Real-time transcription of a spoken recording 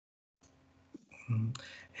Mhm.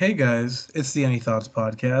 Hey guys, it's the Any Thoughts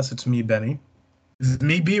podcast. It's me, Benny. This is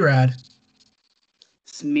me, B-Rad.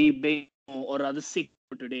 It's me, Big Mo, or rather sick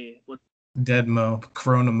for today. What? Deadmo,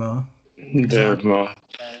 Coronamo. Dude, Mo.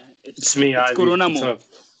 It's me, It's Ivy. Corona What's Mo. up?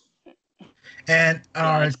 And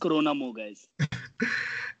Yeah, it's Corona Mo, guys.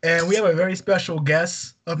 we have a very special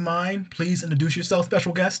guest of mine. Please introduce yourself,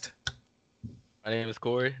 special guest. My name is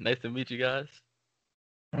Corey. Nice to meet you guys.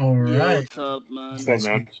 All Yo, right. what's up, man? What's up,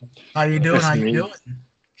 man? How you doing? Nice How to you meet you. doing?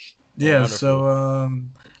 Yeah, wonderful. so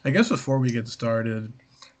I guess before we get started,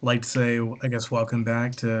 I'd like to say, I guess, welcome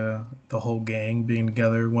back to the whole gang being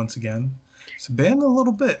together once again. It's been a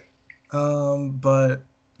little bit, but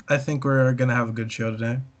I think we're going to have a good show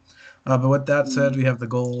today. But with that said, we have the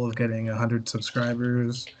goal of getting 100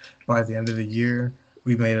 subscribers by the end of the year.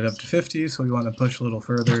 We've made it up to 50, so we want to push a little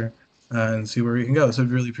further and see where we can go. So I'd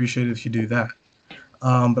really appreciate it if you do that.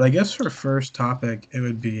 But I guess for first topic, it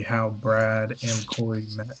would be how Brad and Corey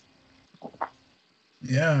met.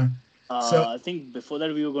 Yeah. So- I think before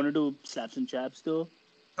that we were going to do slaps and chaps, though.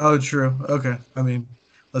 Oh, true. Okay. I mean,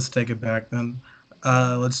 let's take it back then.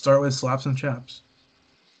 Let's start with slaps and chaps.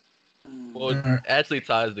 Well, it Alright. actually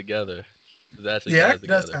ties together. It actually Yeah, ties it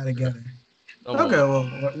does together. tie together. Come on. Okay,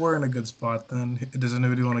 well, we're in a good spot then. Does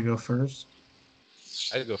anybody want to go first?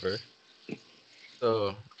 I can go first.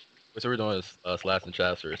 So we're doing is slaps and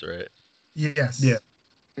chaps first, right? Yes. Yeah.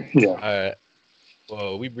 Yeah. All right.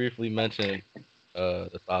 Well, we briefly mentioned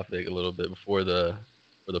the topic a little bit before the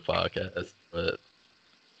podcast, but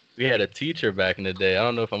we had a teacher back in the day. I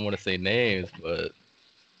don't know if I want to say names, but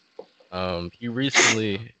he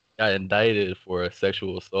recently got indicted for a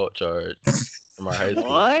sexual assault charge from our high school.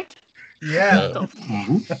 What? Yeah.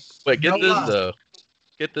 Mhm. But No lie.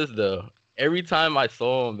 Get this though. Every time I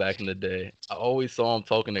saw him back in the day, I always saw him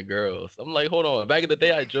talking to girls. I'm like, hold on. Back in the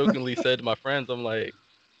day, I jokingly said to my friends, I'm like,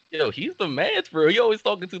 yo, he's the man, bro. He always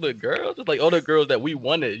talking to the girls, just like other girls that we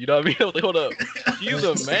wanted. You know what I mean? I was like, hold up, he's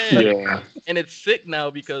a man. Yeah. And it's sick now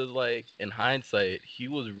because, like, in hindsight, he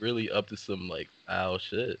was really up to some like foul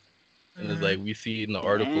shit. And it's like we see in the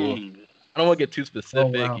article. Dang. I don't want to get too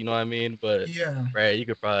specific, wow. you know what I mean? But Yeah. right, you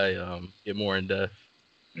could probably get more in depth.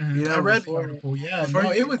 Mhm. Yeah, I read the before- article. Yeah. Before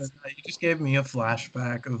No, you it get was. into that, you just gave me a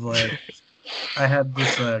flashback of like I had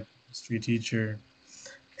this history teacher,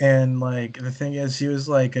 and like the thing is, he was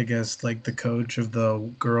like I guess like the coach of the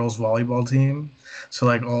girls volleyball team, so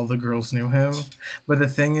like all the girls knew him. But the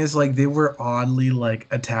thing is, like they were oddly like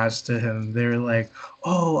attached to him. They were like,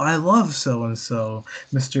 "Oh, I love so and so,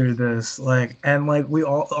 Mister This," like, and like we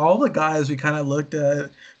all the guys we kind of looked at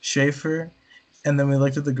Schaefer, and then we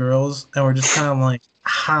looked at the girls, and we're just kind of like,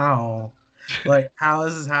 how? Like, how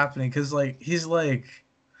is this happening? Because like he's like,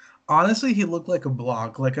 honestly, he looked like a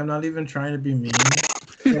block. Like, I'm not even trying to be mean.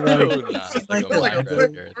 But, No, like, nah, he's it's like a the like a Lego,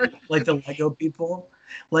 Minecraft character. like the Lego people.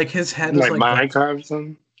 Like his head is Like like Minecraft or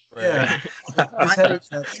something? Yeah. Right. his head is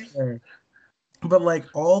that square. But like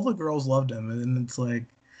all the girls loved him, and it's like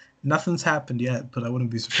nothing's happened yet. But I wouldn't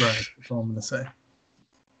be surprised. That's all I'm gonna say.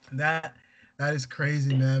 That is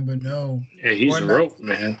crazy, man. But no. Yeah, he's Going back- rope,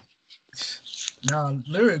 man. No,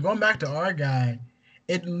 literally going back to our guy,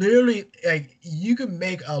 it literally like you could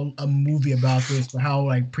make a movie about this for how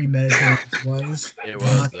like premeditated it was. It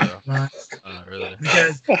was though. Not- Really.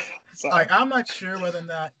 because Sorry. like I'm not sure whether or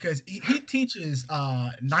not because he teaches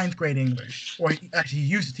ninth grade English, or he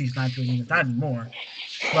used to teach ninth grade English, not anymore.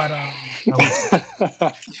 But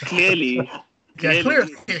Clearly. yeah,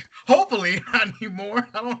 clearly, hopefully not anymore.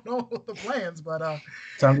 I don't know the plans, but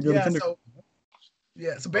Time to go to yeah, kindergarten.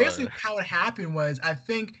 so basically how it happened was I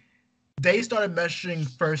think they started messaging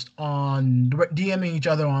first on DMing each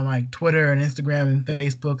other on like Twitter and Instagram and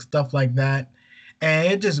Facebook, stuff like that. And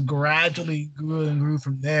it just gradually grew and grew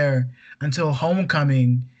from there until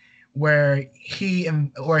homecoming, where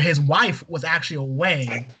or his wife was actually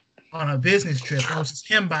away on a business trip. It was just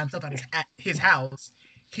him by himself at his house.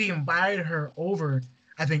 He invited her over,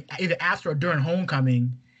 I think either after or during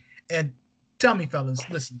homecoming. And tell me, fellas,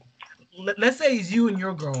 listen, let's say it's you and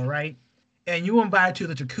your girl, right? And you invite her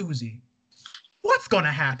to the jacuzzi. What's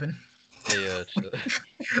gonna happen? Yeah. Shit.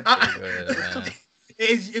 I- Go ahead, man.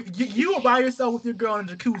 Is if you are by yourself with your girl in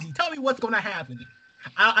the jacuzzi, tell me what's gonna happen.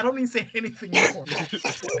 I don't need to say anything more.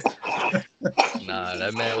 Nah,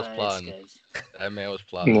 that man was Guys, plotting. guys. That man was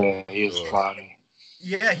plotting. Yeah, he was Sure. plotting.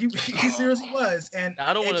 Yeah, he seriously was, and Now,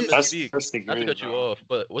 I don't it want to just- That's misspeak. first Not to degree, cut you bro. off,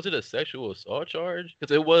 but was it a sexual assault charge?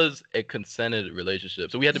 Because it was a consented relationship,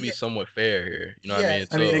 so we had to be Yeah. somewhat fair here. You know what I Yeah, mean?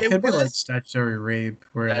 I mean, it it could be like was- statutory rape,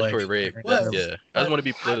 where Statutory like rape. was, Yeah. I but just want to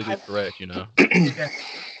be politically I- correct, you know? yeah,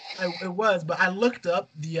 it was, but I looked up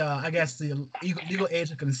the I guess the legal age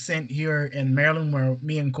of consent here in Maryland, where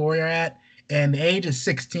me and Corey are at, and the age is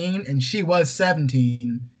 16, and she was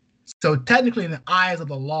 17. So technically, in the eyes of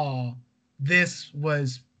the law, this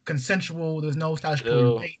was consensual. There's no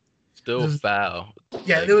statutory rape. Still foul.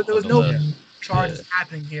 Yeah, like, there was no nonetheless. charges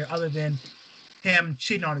happening here other than him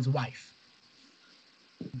cheating on his wife.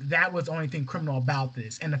 That was the only thing criminal about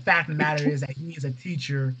this. And the fact of the matter is that he is a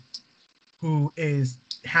teacher who is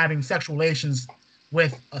having sexual relations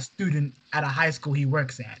with a student at a high school he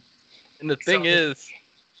works at. And the thing is,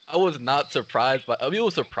 I was not surprised by. I mean, it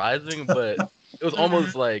was surprising, but it was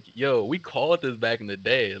almost like, yo, we called this back in the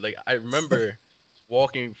day. Like, I remember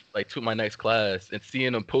walking like to my next class and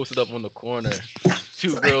seeing them posted up on the corner.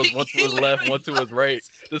 Two girls, one to his left, one to his right.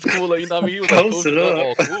 The school, like, you know what I mean? He was like posted up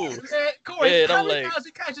all cool. Man, Corey, Yeah, and how I'm many like, times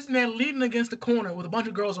you catch this man leaning against the corner with a bunch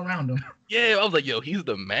of girls around him? yeah, I was like, yo, he's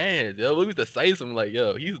the man. Yo, we was decisive. Like,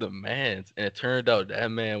 yo, he's the man. And it turned out that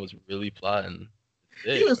man was really plotting.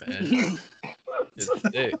 Sick, man. It's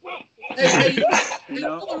sick. Hey, you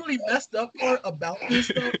know what really messed up part about this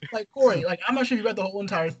stuff? Like, Corey, like, I'm not sure you read the whole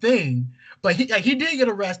entire thing, but he did get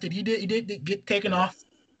arrested. He did get taken off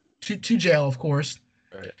to jail, of course.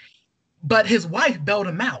 Right. But his wife bailed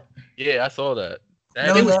him out. Yeah, I saw that. That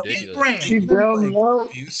It was was ridiculous. She bailed him out.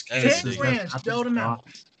 Abuse That is cases, 10 ridiculous. grand, that she bailed him out.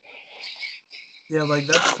 happens Yeah, like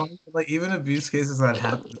that's funny. Like even abuse cases that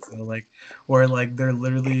happen, so like where like they're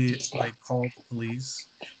literally like called police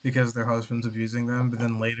because their husband's abusing them, but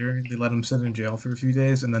then later they let them sit in jail for a few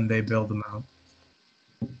days and then they bail them out.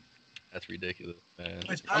 That's ridiculous, man.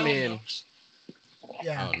 Which I mean, I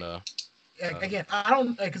Yeah. don't know. Again, I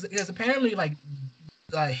don't because apparently like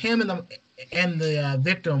him and the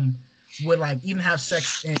victim would like even have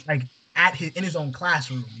sex in in his own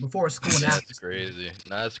classroom before school and after. That's crazy.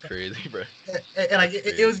 Nah, that's crazy, bro. And like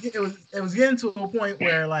it was getting to a point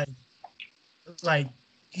where like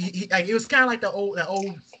he like it was kind of like that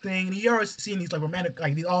old thing. You always seen these like romantic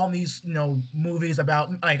like all these movies about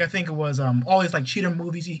like I think it was all these like cheater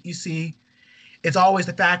movies you see. It's always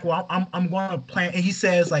the fact where I'm going to plan, and he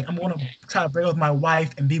says like I'm going to try to break up with my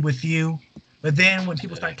wife and be with you, but then when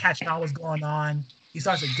people start catching on what's going on, he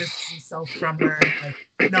starts to distance himself from her.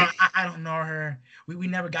 Like, no, I don't know her. We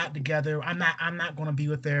never got together. I'm not going to be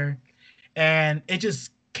with her, and it just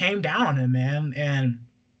came down on him, man. And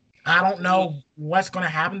I don't know what's going to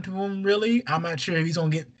happen to him. Really, I'm not sure if he's going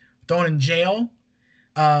to get thrown in jail.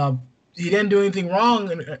 He didn't do anything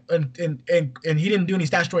wrong, and he didn't do any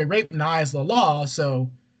statutory rape in the eyes of the law.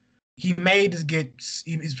 So he may just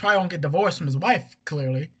he's probably won't get divorced from his wife.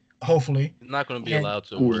 Clearly, hopefully, He's not going to be allowed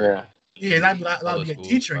to work. Yeah, he's not allowed to get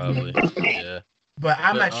teacher again. Yeah. But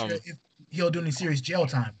I'm not sure if he'll do any serious jail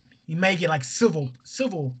time. He may get like civil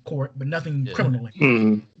court, but nothing criminally. I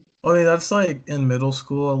mean, that's like in middle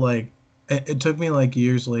school. Like it took me like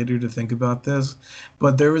years later to think about this,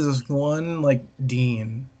 but there was this one like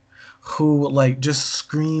dean who like just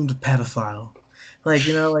screamed pedophile. Like,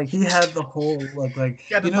 like he had the whole look, like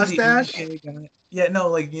the mustache. Guy? Yeah, no,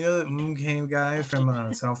 like the Moon guy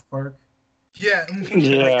from South Park. Yeah.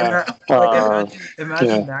 Yeah.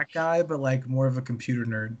 Imagine that guy, but like more of a computer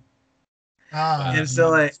nerd. And so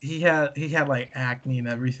like he had like acne and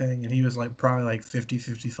everything, and he was like probably like 50,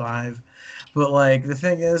 55. But like the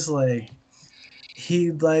thing is like he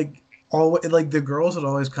like always like the girls would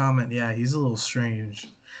always comment, yeah, he's a little strange.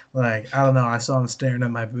 Like, I don't know, I saw him staring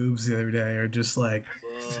at my boobs the other day, or just like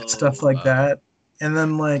stuff like that. And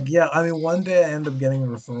then like, yeah, I mean, one day I ended up getting a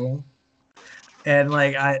referral, and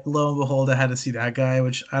like, lo and behold, I had to see that guy,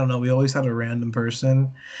 which I don't know, we always had a random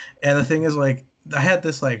person. And the thing is, like, I had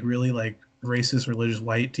this like really like racist religious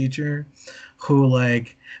white teacher who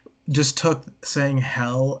like just took saying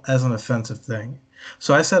hell as an offensive thing.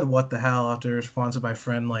 So I said, what the hell, after a response of my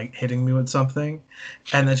friend, like, hitting me with something.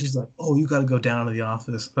 And then she's like, oh, you got to go down to the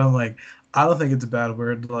office. And I'm like, I don't think it's a bad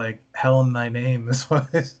word. Like, hell in thy name is what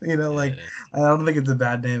it's, like, I don't think it's a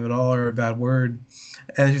bad name at all or a bad word.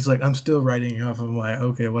 And she's like, I'm still writing you off. I'm like,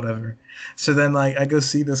 okay, whatever. So then, like, I go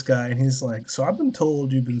see this guy, and he's like, so I've been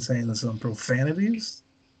told you've been saying some profanities.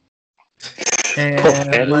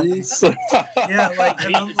 And like, yeah, like,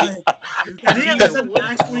 and I'm like, I've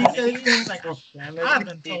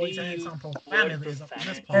been totally saying some profanities up in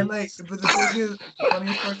this and like, but the thing is, the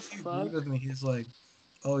funniest part, he agreed with me. He's like,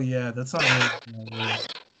 oh yeah, that's not really.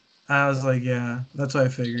 I was like, yeah, that's what I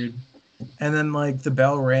figured. And then like the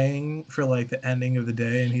bell rang for like the ending of the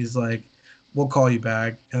day, and he's like, we'll call you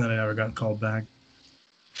back. And then I never got called back.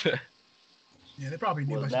 Yeah, they probably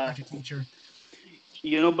knew about your teacher.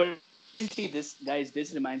 But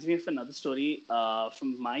this reminds me of another story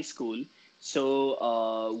from my school.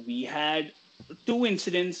 So we had two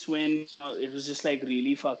incidents when it was just like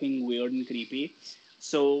really fucking weird and creepy.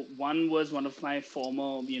 So one was one of my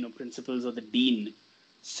former, principals or the dean.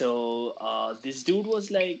 So this dude would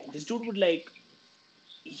like,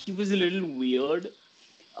 he was a little weird.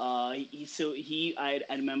 I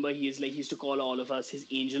remember he used to call all of us his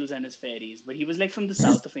angels and his fairies, but he was like from the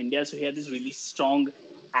south of India, so he had this really strong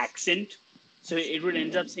accent. So it would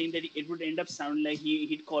end up saying that it would end up sounding like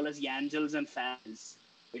he'd call us Yangels and fans.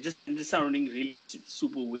 It just ended sounding really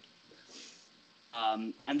super weird.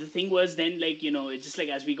 And the thing was then, like, it's just like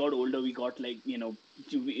as we got older, we got like,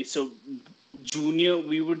 so junior,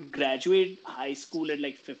 we would graduate high school at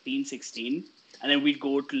like 15, 16, and then we'd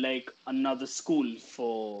go to like another school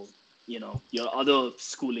for, your other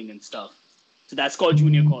schooling and stuff. So that's called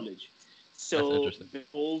junior college. So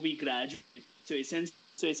before we graduate, so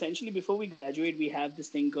essentially before we graduate, we have this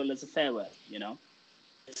thing called as a farewell,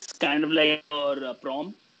 It's kind of like our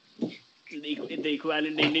prom. The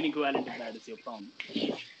Indian equivalent of that is your prom.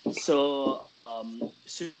 So,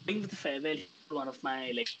 during the farewell, one of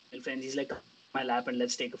my like friends, he's like, my lap and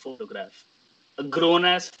let's take a photograph. A grown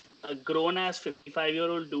ass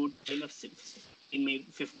 55-year-old dude, kind of maybe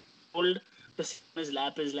 50-year-old, to sit on his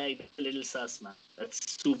lap is like a little sus, man. That's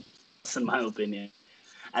super sus in my opinion.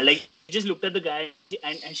 And like, she just looked at the guy,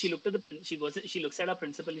 and she looked at she looks at her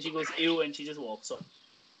principal and she goes, ew, and she just walks off.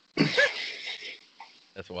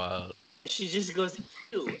 That's wild. She just goes,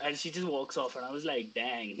 ew, and she just walks off, and I was like,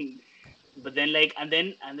 dang. But then like, and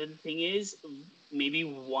then the thing is, maybe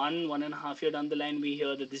 1.5 year down the line, we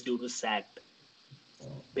hear that this dude was sacked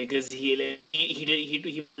because he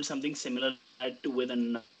did something similar with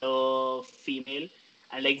another female,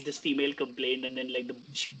 and like this female complained, and then like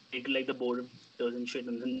the board of directors and shit,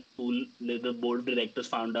 and then the board of directors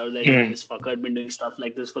found out that this fucker had been doing stuff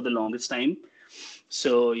like this for the longest time.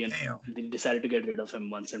 So they decided to get rid of him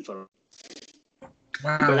once and for all.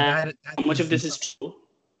 Wow, how much of this is true?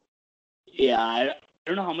 Yeah, I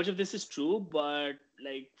don't know how much of this is true, but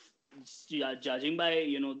like, judging by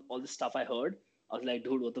all the stuff I heard, I was like,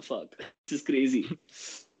 dude, what the fuck? This is crazy.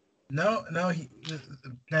 No,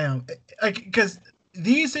 damn, like, because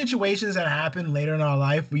these situations that happen later in our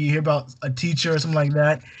life, where you hear about a teacher or something like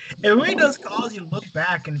that, it really does cause you to look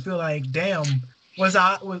back and feel like, damn, was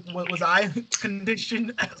I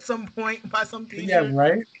conditioned at some point by some teacher? Yeah,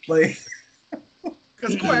 right. Like,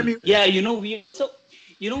 because I mean, yeah, we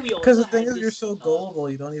because the thing is, you're so gullible,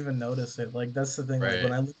 you don't even notice it. Like, that's the thing. Right. Like,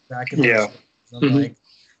 when I look back at this, I'm like,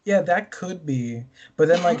 yeah, that could be. But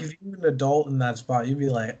then, like, if you were an adult in that spot, you'd be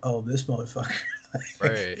like, oh, this motherfucker.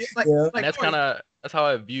 Right. And that's how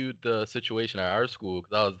I viewed the situation at our school,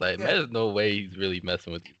 because I was like, man, there's no way he's really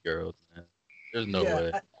messing with these girls, man. There's no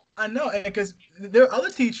way. I know, because there are other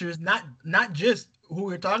teachers, not just who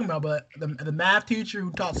we're talking about, but the math teacher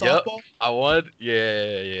who taught softball.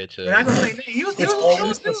 Yeah. And I was like, he was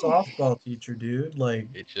always the softball teacher, dude. Like,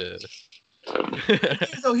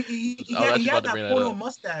 so he had that photo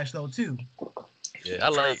mustache though too. Yeah,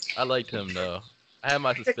 I liked him though. I had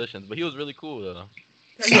my suspicions, but he was really cool though.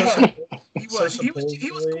 Yeah, he was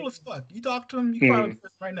cool as fuck. You talk to him, you probably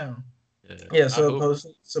right now. Yeah. So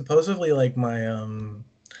supposedly, like, my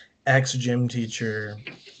ex gym teacher,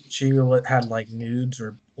 she had like nudes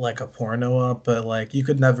or like a porno up, but like you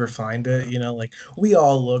could never find it. Like, we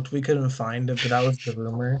all looked, we couldn't find it, but that was the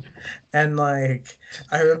rumor. And like,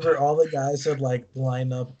 I remember all the guys would like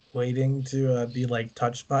line up waiting to be like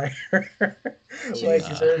touched by her. Like,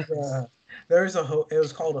 there was it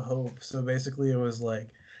was called a hope. So basically, it was like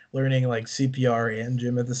learning like CPR and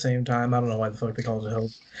gym at the same time. I don't know why the fuck they called it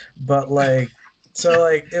hope, but like, so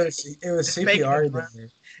like it was CPR day,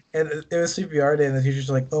 and it was CPR day, and the teacher's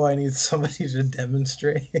like, oh, I need somebody to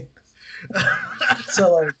demonstrate.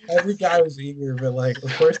 So like every guy was eager, but like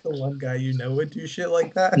of course the one guy would do shit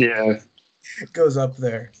like that. Yeah. Goes up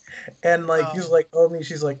there, and like he's like, oh, me.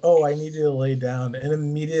 She's like, oh, I need you to lay down, and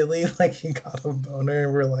immediately like he got a boner,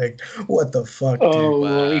 and we're like, what the fuck,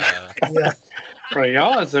 dude? Yeah. Bro,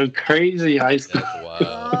 y'all are so crazy high school.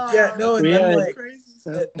 Yeah, no, and then like,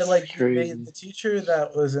 the teacher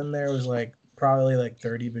that was in there was like probably like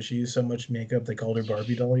 30, but she used so much makeup they called her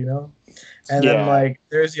Barbie doll, And then like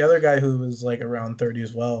there's the other guy who was like around 30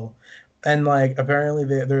 as well. And like apparently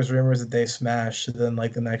there's rumors that they smashed. And then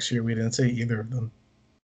like the next year we didn't see either of them.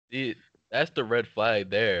 That's the red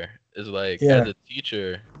flag. There is like, as a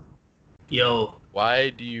teacher,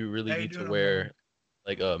 why do you really need to wear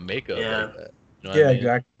like a makeup like that? You know what I mean?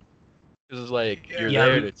 Exactly. Because it's like you're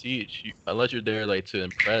there to teach, unless you're there like to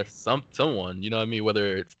impress someone. You know what I mean?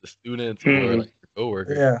 Whether it's the students or like your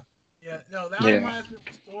coworkers. Yeah. No, that reminds me of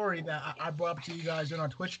a story that I brought up to you guys during our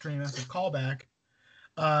Twitch stream as a callback.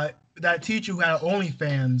 That teacher who had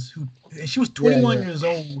OnlyFans, she was 21 years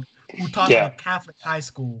old, who taught at a Catholic high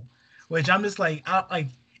school, which I'm just like,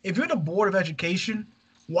 if you're the Board of Education,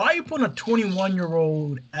 why are you putting a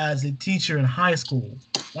 21-year-old as a teacher in high school?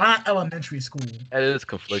 Why not elementary school? That is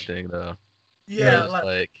conflicting though. Yeah,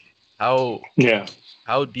 like how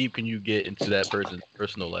deep can you get into that person's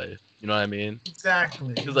personal life? You know what I mean?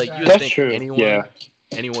 Exactly. Because like you That's think true. anyone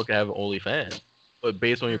can have OnlyFans, but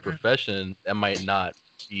based on your profession, that might not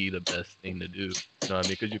be the best thing to do. You know what I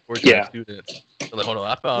mean? Because you force your students. They're like, hold on,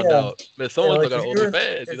 I found out that someone got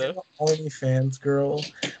OnlyFans. If you're an OnlyFans girl,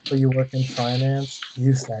 but you work in finance,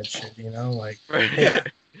 use that shit. You know, like hey,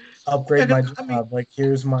 upgrade my job. Like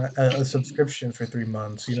here's my a subscription for 3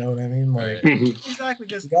 months. You know what I mean? Like exactly.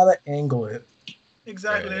 Just you gotta angle it.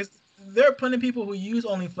 Exactly. Right. There are plenty of people who use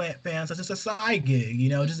OnlyFans as just a side gig, you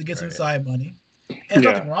know, just to get some side money. And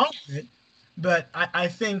nothing wrong with it. But I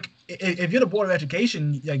think if you're the Board of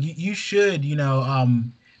Education, like you should, you know,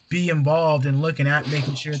 be involved in looking at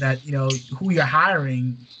making sure that, you know, who you're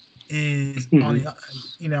hiring is on the,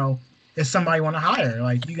 you know, is somebody you want to hire.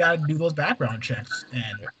 Like you got to do those background checks,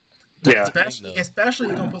 and especially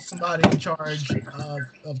you're gonna put somebody in charge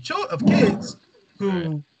of kids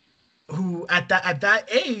who at that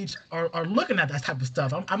age are looking at that type of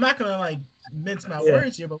stuff. I'm not gonna like mince my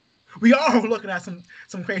words here, but we are looking at some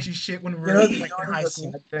crazy shit when we were like in high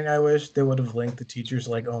school. Thing I wish they would have linked the teacher's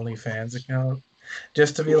like OnlyFans account,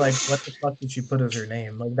 just to be like, what the fuck did she put as her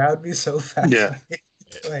name? Like that would be so fascinating.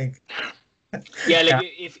 Like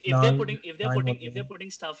if they're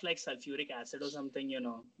putting stuff like sulfuric acid or something, you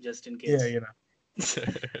know, just in case. Yeah, you know.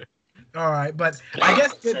 All right, but I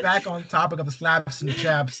guess get back on topic of the slaps and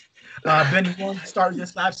chaps. Ben, you want to start your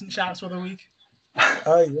slaps and chaps for the week?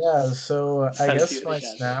 Yeah. So I guess my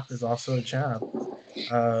snap is also a chap.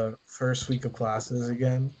 First week of classes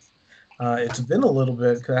again. It's been a little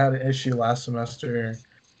bit because I had an issue last semester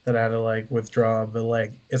that I had to like withdraw, but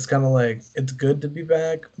like it's kind of like it's good to be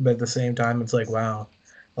back, but at the same time it's like wow,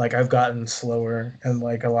 like I've gotten slower and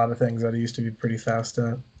like a lot of things that I used to be pretty fast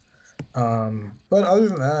at. But other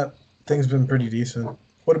than that, things been pretty decent.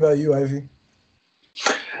 What about you, Ivy?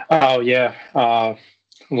 Oh yeah,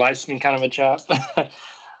 life's been kind of a chap. Say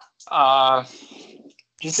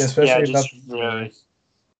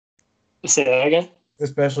that again.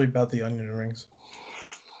 Especially about the onion rings.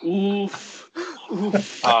 Oof.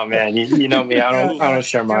 Oh man, you know me. I don't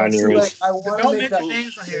share my onion rings. I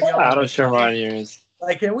don't share my onion rings.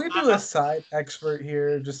 Like, can we do a side expert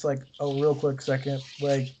here? Just like a real quick second.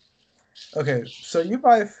 Like, okay, so you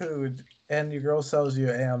buy food and your girl tells you,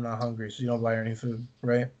 "Hey, I'm not hungry," so you don't buy her any food,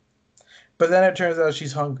 right? But then it turns out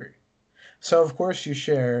she's hungry. So of course you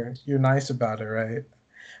share. You're nice about it, right?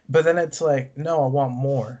 But then it's like, no, I want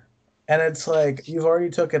more. And it's like you've already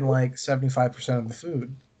taken like 75% of the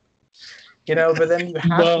food. You know, but then you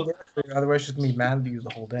have to get food, otherwise she's gonna be mad at you the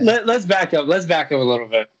whole day. Let's back up. Let's back up a little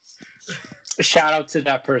bit. Shout out to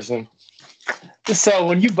that person. So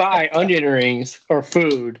when you buy onion rings or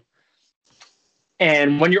food,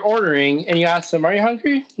 and when you're ordering and you ask them, "Are you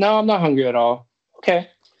hungry?" "No, I'm not hungry at all." Okay.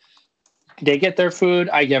 They get their food,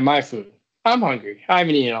 I get my food. I'm hungry. I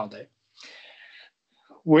haven't eaten all day.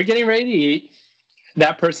 We're getting ready to eat.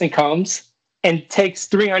 That person comes and takes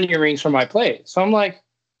 3 onion rings from my plate. So I'm like,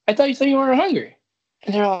 "I thought you said you weren't hungry."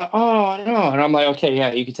 And they're like, "Oh, no." And I'm like, "Okay,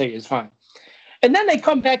 yeah, you can take it. It's fine." And then they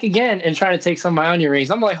come back again and try to take some of my onion rings.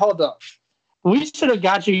 I'm like, "Hold up. We should have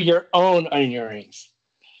got you your own onion rings."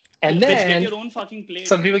 And then get your own fucking plate.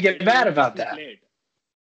 Some people get mad about that.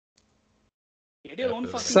 Get your own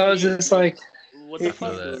fucking so it's just like, what the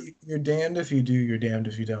fuck? You're damned if you do, you're damned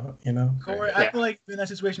if you don't, you know? Corey, I feel like you've been in that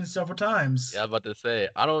situation several times. Yeah, I was about to say,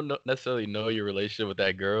 I don't necessarily know your relationship with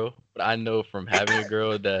that girl, but I know from having a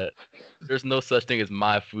girl that there's no such thing as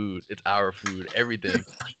my food. It's our food. Everything.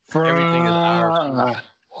 Everything is our food.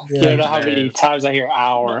 You don't know how many times I hear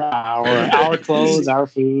our clothes, our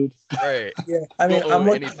food. Right. Yeah, I mean, I'm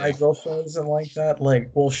like, my girlfriend isn't like that. Like,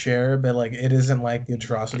 we'll share, but like, it isn't like the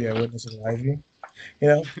atrocity I witnessed in Ivy, you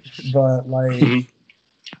know? But like,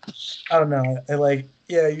 I don't know. I like,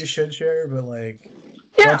 yeah, you should share, but like,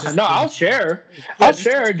 I'll share. I'll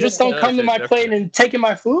share. Just don't come to my plate and taking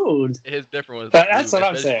my food. His different ones. That's what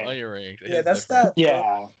I'm saying. Onion rings. Yeah, that's that.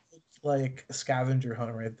 Yeah. Like scavenger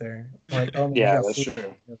hunt right there. Like, oh, yeah, that's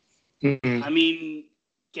true. I mean,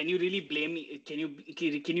 can you really blame? Can you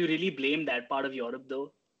really blame that part of Europe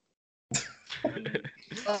though?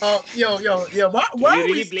 Yo. Why can you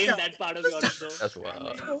really blame that part of Europe though? That's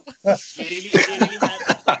wild. They really have,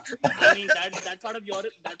 I mean, that part of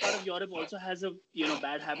Europe also has a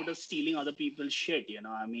bad habit of stealing other people's shit. You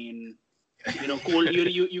know, I mean, cold.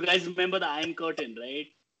 You guys remember the Iron Curtain, right?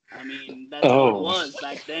 I mean, that's how it was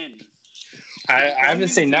back then. I haven't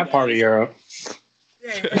seen that part of Europe.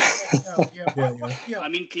 Yeah. I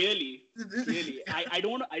mean, clearly, I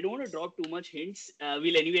don't want to drop too much hints.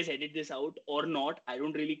 We'll anyways edit this out or not. I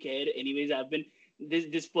don't really care. Anyways, I've been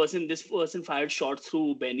this person fired shots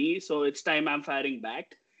through Benny, so it's time I'm firing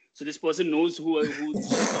back. So this person knows who's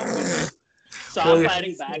she's talking to. So I'm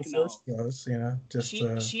firing back now. Goes, just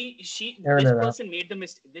This person made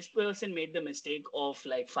the mistake of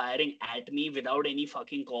like firing at me without any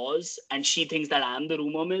fucking cause, and she thinks that I'm the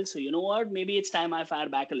rumor mill. So you know what? Maybe it's time I fire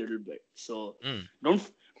back a little bit. So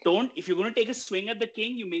don't if you're gonna take a swing at the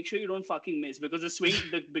king, you make sure you don't fucking miss because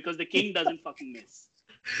the king doesn't fucking miss.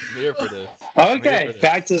 I'm here for this. Okay,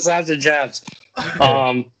 back to slaps and jabs.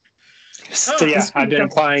 So yeah, I've been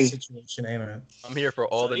applying. Situation, ain't it? I'm here for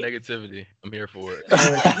all the negativity. I'm here for it.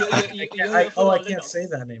 I can't say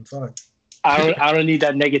that name. Fuck. I don't need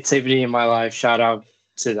that negativity in my life. Shout out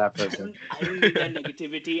to that person. I don't need that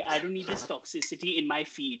negativity. I don't need this toxicity in my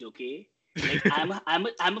feed. Okay, like I'm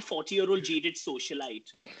a 40-year-old jaded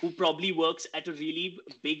socialite who probably works at a really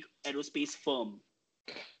big aerospace firm.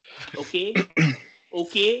 Okay.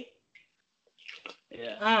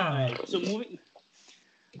 Yeah. All right. So moving.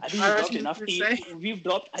 I think we've dropped enough tea. I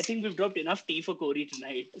think we've dropped enough tea for Corey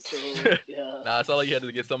tonight. So yeah. Nah, it's all like you had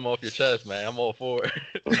to get something off your chest, man. I'm all for it.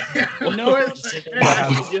 No,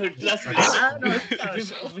 dude, trust me.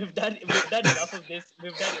 We've done enough of this.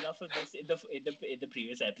 We've done enough of this in the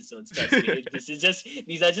previous episodes. Trust me.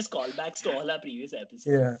 These are just callbacks to all our previous episodes.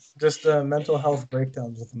 Yeah, just mental health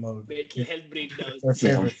breakdowns with the mode. Mental health breakdowns.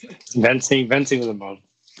 Venting with the mode.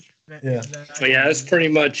 Yeah. But yeah, that's pretty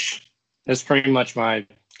much my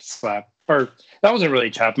slap. Or that wasn't really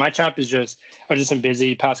chap. My chap is I've just been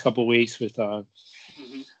busy past couple of weeks with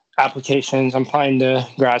applications. I'm applying to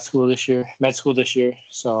med school this year.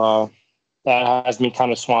 So that has me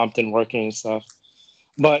kind of swamped and working and stuff.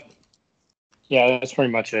 But yeah, that's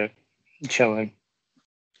pretty much it. Chilling.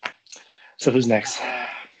 So who's next?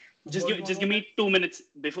 Just give me 2 minutes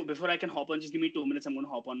before I can hop on. Just give me 2 minutes. I'm gonna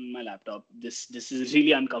hop on my laptop. This is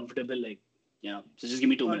really uncomfortable. So just give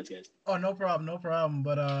me 2 minutes, guys. Oh, no problem.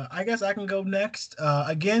 But I guess I can go next.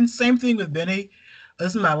 Again, same thing with Benny.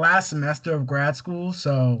 This is my last semester of grad school,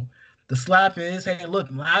 so the slap is, hey, look,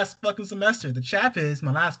 last fucking semester. The chap is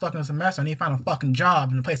my last fucking semester. I need to find a fucking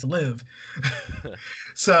job and a place to live.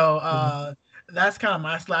 So that's kind of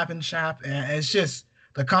my slap and chap, and it's just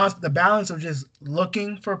the balance of just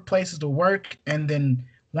looking for places to work, and then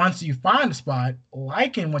once you find a spot,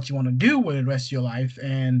 liking what you want to do with the rest of your life,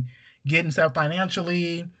 and getting set up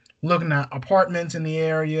financially, looking at apartments in the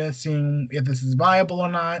area, seeing if this is viable or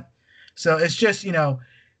not. So it's just,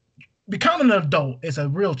 becoming an adult is a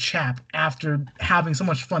real chap after having so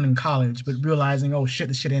much fun in college, but realizing, oh shit,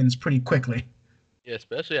 this shit ends pretty quickly. Yeah,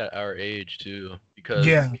 especially at our age too, because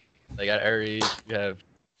like at our age, you have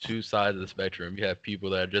two sides of the spectrum. You have people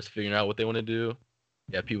that are just figuring out what they want to do.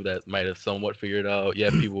 You have people that might have somewhat figured out. You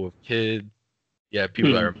have people with kids. You have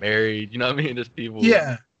people that are married. You know what I mean? Just people.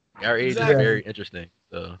 Yeah. Our age is very interesting.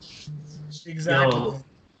 So. Exactly. All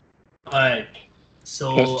right.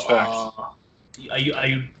 So, are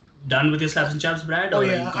you done with your slaps and chaps, Brad? Oh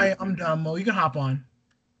yeah, I'm done. Mo, you can hop on.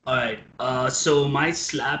 All right. So my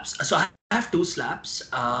slaps. So I have two slaps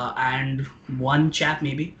and one chap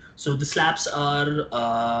maybe. So the slaps are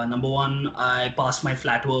number one, I passed my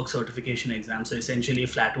flat work certification exam. So essentially,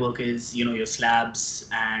 flat work is your slabs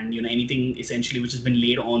and anything essentially which has been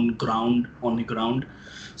laid on the ground.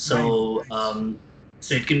 So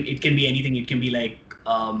so it can be anything. It can be like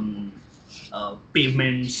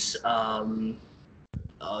pavements,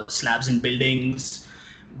 slabs in buildings,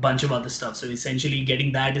 bunch of other stuff. So essentially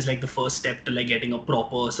getting that is like the first step to like getting a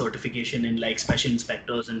proper certification in like special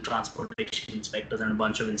inspectors and transportation inspectors and a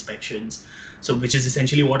bunch of inspections. So which is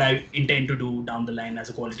essentially what I intend to do down the line as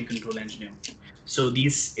a quality control engineer. So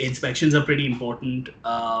these inspections are pretty important.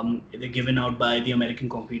 They're given out by the American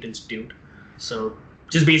Concrete Institute. So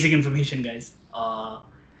just basic information, guys.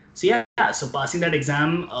 So passing that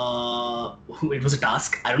exam, it was a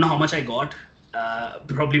task. I don't know how much I got.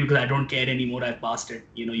 Probably because I don't care anymore. I passed it.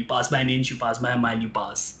 You pass by an inch, you pass by a mile, you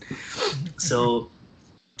pass. So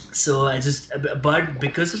but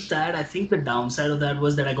because of that, I think the downside of that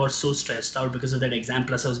was that I got so stressed out because of that exam.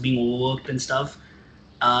 Plus I was being overworked and stuff,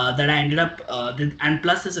 that I ended up, and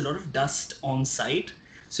plus there's a lot of dust on site.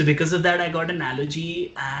 So because of that, I got an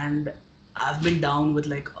allergy and I've been down with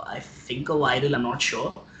like, I think a viral, I'm not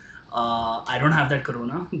sure. I don't have that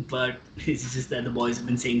corona, but it's just that the boys have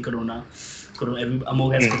been saying corona.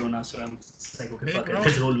 Amog has corona, so I'm just like, okay, fuck it,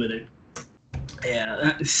 let's roll with it.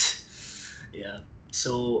 Yeah. Yeah.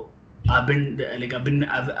 So I've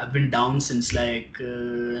been down since like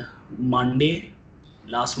Monday,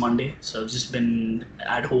 last Monday. So I've just been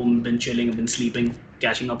at home, been chilling, been sleeping,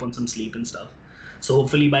 catching up on some sleep and stuff. So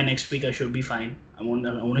hopefully by next week I should be fine. I want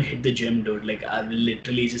to hit the gym, dude. Like I've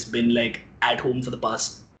literally just been like at home for the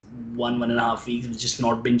past 1.5 weeks, just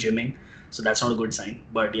not been gymming. So that's not a good sign.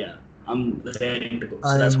 But yeah, I'm raring to go.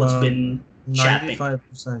 So that's what's been chapping.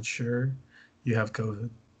 95% sure you have COVID.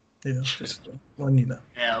 Yeah, just letting you know.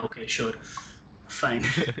 Yeah, okay, sure. Fine.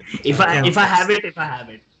 If I have it, I have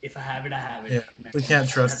it. Yeah, we can't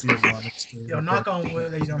trust you as honest. Yo, knock on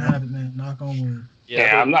wood that you don't have it, man. Knock on wood.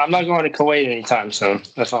 Yeah, I'm not going to Kuwait anytime soon.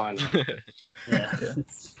 That's all I know. Yeah.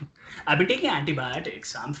 I've been taking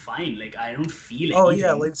antibiotics. I'm fine. Like I don't feel Oh anything.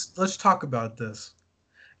 yeah, let's talk about this.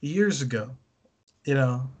 Years ago, you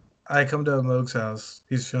know, I come to Moog's house.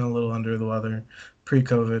 He's feeling a little under the weather,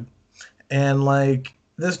 pre-COVID, and like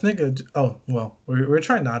this nigga. Oh well, we're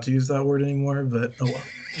trying not to use that word anymore, but oh well.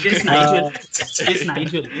 This Nigel. This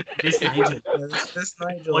Nigel. This Nigel. This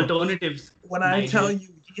Nigel. Alternatives. When I Nigel. tell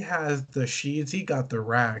you he has the sheets, he got the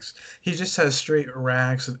racks. He just has straight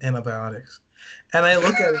racks of antibiotics. And I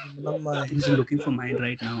look at him and I'm like, He's looking for mine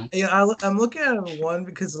right now. yeah, I'm looking at him one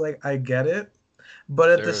because like I get it, but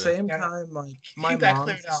at the same time, like my Keep that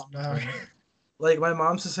mom's cleared out, dog. like my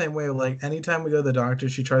mom's the same way. Like anytime we go to the doctor,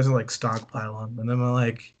 she tries to like stockpile them, and I'm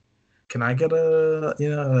like, can I get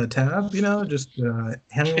a tab? Just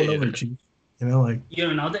hand me one over, chief. Like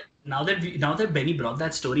Now that Benny brought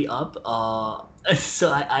that story up,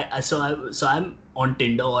 so I'm on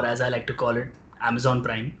Tinder, or as I like to call it, Amazon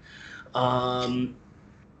Prime.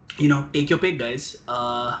 Take your pick, guys.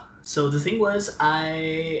 So the thing was,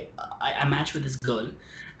 I matched with this girl,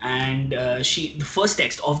 and the first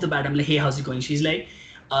text off the bat, I'm like, hey, how's it going? She's like,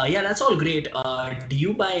 yeah, that's all great. Do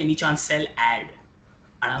you by any chance sell ad?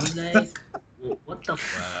 And I was like, what the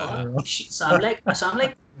fuck? So I'm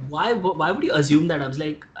like, why would you assume that? I was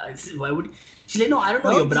like, why would? She's like, no, I don't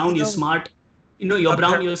know. You're brown. You're smart. You're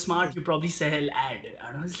brown. You're smart. You probably sell ad.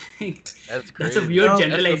 And I was like, that's a weird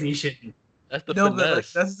generalization. That's the no, finesse. but like,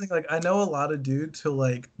 that's the thing. Like, I know a lot of dudes who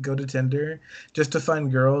like go to Tinder just to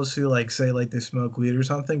find girls who like say like they smoke weed or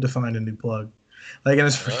something to find a new plug. Like, and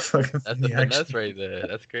it's pretty fucking That's funny, the finesse actually. right there.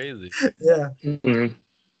 That's crazy. Yeah. Mm-hmm.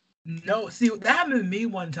 No, see, that happened to me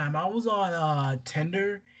one time. I was on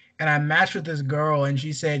Tinder and I matched with this girl, and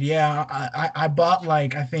she said, "Yeah, I bought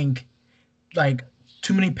like I think like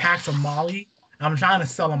too many packs of Molly. I'm trying to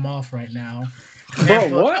sell them off right now." Bro,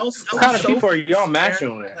 what? What kind of people are y'all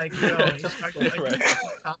matching with? Like,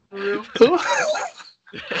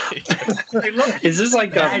 Is this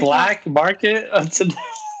like the black market of today?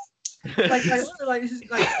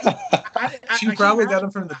 She probably got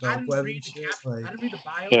them from the dark web. I didn't read the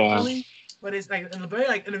bio really, but it's like in the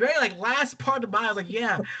very last part of the bio, I was like,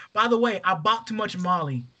 yeah. By the way, I bought too much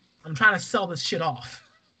Molly. I'm trying to sell this shit off.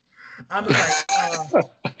 I'm like,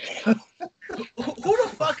 who the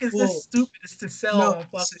fuck is this stupidest to sell?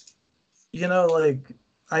 Like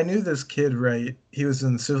I knew this kid, right? He was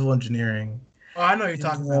in civil engineering. Oh, I know you're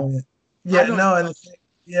talking about.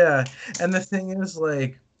 Yeah, and the thing is,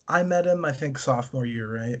 like, I met him, I think, sophomore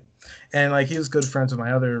year, right? And like he was good friends with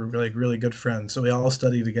my other like really good friends, so we all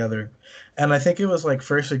studied together. And I think it was like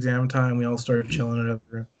first exam time, we all started chilling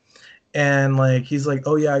over. And like he's like,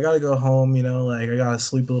 oh yeah, I gotta go home, like I gotta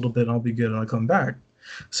sleep a little bit and I'll be good and I'll come back.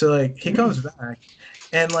 So like he comes back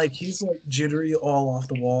and like he's like jittery all off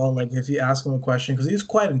the wall. Like if you ask him a question, because he's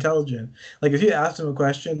quite intelligent. Like if you asked him a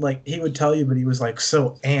question, like he would tell you, but he was like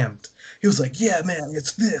so amped. He was like, yeah, man,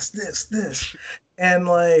 it's this. And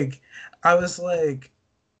like I was like,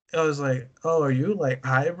 oh, are you like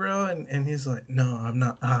high, bro? And he's like, no, I'm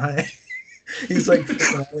not high. He's like, at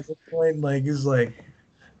the point, like he's like,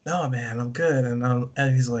 no, man, I'm good.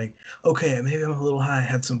 And he's like, okay, maybe I'm a little high. I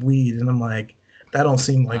had some weed, and I'm like, that don't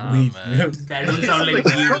seem like weed. That don't sound like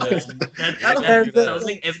weed. That sounds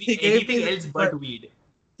like anything else but weed.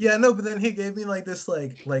 Yeah, no, but then he gave me like this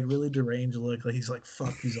like really deranged look, like he's like,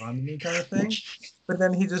 fuck, he's on to me kind of thing. But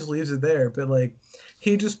then he just leaves it there. But like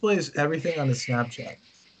he displays everything on his Snapchat.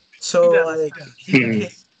 So like he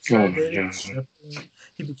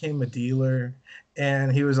became a dealer,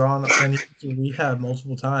 and he was on and he went to rehab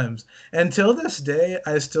multiple times. Until this day,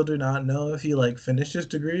 I still do not know if he like finished his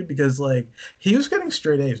degree, because like he was getting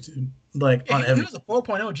straight A's, dude. Like on everything. He was a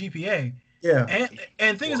 4.0 GPA. Yeah.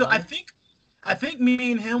 And thing is, I think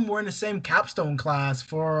me and him were in the same capstone class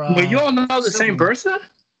for. But you all know the same person?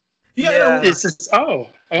 Yeah. It's just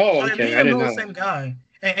okay. I didn't know the same guy,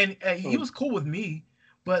 and he was cool with me.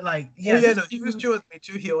 But like, he was chill with me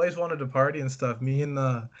too. He always wanted to party and stuff. Me and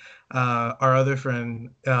our other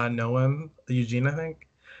friend Noam, Eugene, I think.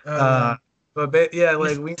 Uh, yeah,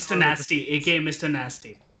 like we Mr. Nasty, aka Mr.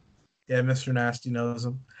 Nasty. Yeah, Mr. Nasty knows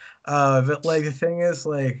him. But like the thing is,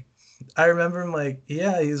 like, I remember him, like,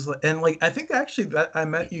 yeah, he's like, and like, I think actually that I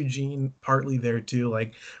met Eugene partly there too.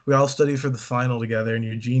 Like, we all studied for the final together, and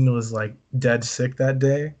Eugene was like dead sick that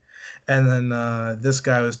day, and then this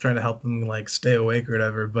guy was trying to help him like stay awake or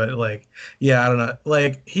whatever. But like, yeah, I don't know.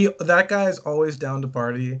 Like, that guy's always down to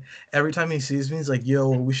party. Every time he sees me, he's like, "Yo,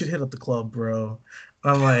 we should hit up the club, bro."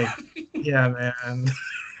 I'm like, "Yeah, man."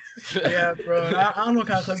 Yeah, bro. I don't know what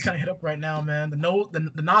kind of club you kind of hit up right now, man.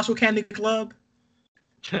 The nostril candy club.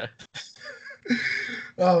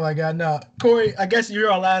 Oh my God, no, Corey. I guess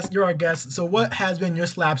you're our guest. So, what has been your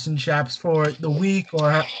slaps and chaps for the week,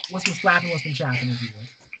 or what's been slapping, what's been chapping with you?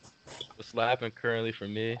 What's slapping currently for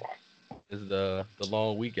me is the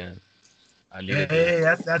long weekend. I needed Hey,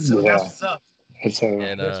 this. that's what's up. That's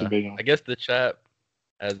a big one. I guess the chap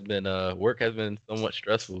has been work has been somewhat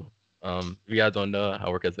stressful. If you guys don't know, I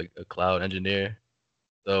work as a cloud engineer.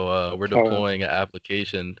 So we're deploying an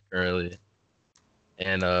application currently,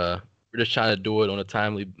 and we're just trying to do it on a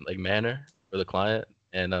timely manner for the client.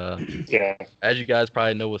 And Yeah. as you guys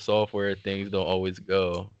probably know with software, things don't always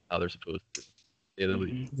go how they're supposed to. Say the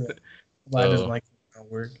least. Yeah. Why doesn't So- like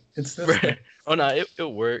work? It's this thing. Oh no, it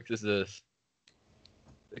works. It's just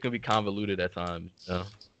it can be convoluted at times, you know.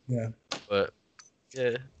 Yeah. But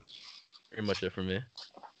yeah, pretty much it for me.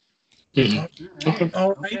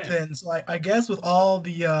 All right then. So I guess with all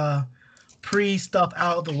the pre stuff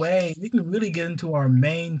out of the way, we can really get into our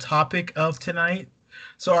main topic of tonight.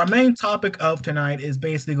 So our main topic of tonight is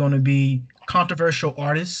basically going to be controversial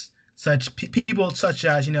artists, people such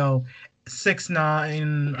as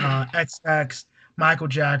 6ix9ine, XX, Michael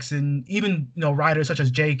Jackson, even writers such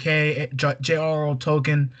as J.K., J.R.R.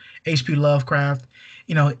 Tolkien, H.P. Lovecraft.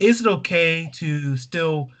 Is it okay to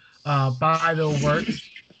still buy their work?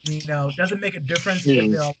 Does it make a difference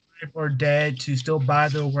if they're alive or dead to still buy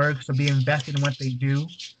their works or be invested in what they do?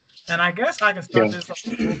 And I guess I can start this off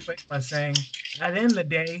real quick by saying, at the end of the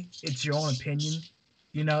day, it's your own opinion.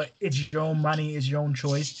 It's your own money, it's your own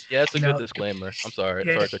choice. Yeah, that's a good disclaimer. I'm sorry,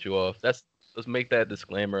 sorry to cut you off. Let's make that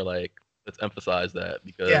disclaimer. Let's emphasize that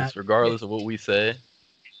because regardless of what we say,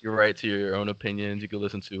 you're right to your own opinions. You can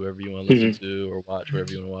listen to whoever you want to listen to or watch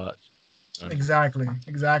wherever you want to watch. Exactly.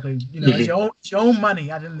 It's your own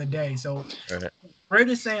money at the end of the day. So we're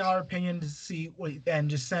just saying our opinion to see and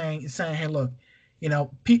just saying, hey, look,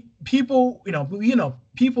 people,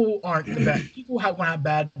 people aren't the best. People want to have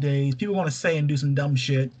bad days. People want to say and do some dumb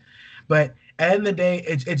shit. But at the end of the day,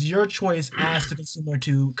 it's your choice as the consumer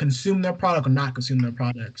to consume their product or not consume their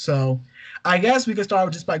product. So I guess we can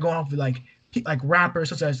start just by going off with like rappers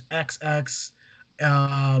such as XX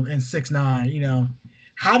and 6ix9ine.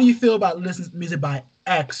 How do you feel about listening to music by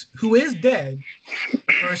X, who is dead,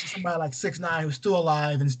 versus somebody like 6ix9ine who's still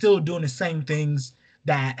alive and still doing the same things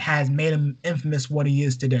that has made him infamous what he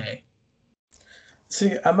is today?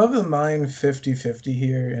 See, I'm of the mind 50-50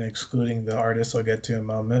 here and excluding the artist I'll get to in a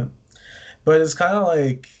moment. But it's kind of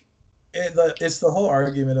like, it's the whole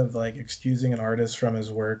argument of like excusing an artist from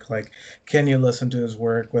his work. Like, can you listen to his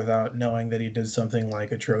work without knowing that he did something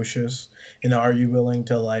like atrocious? Are you willing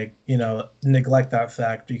to neglect that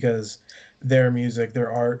fact because their music,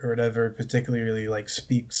 their art or whatever particularly like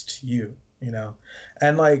speaks to you,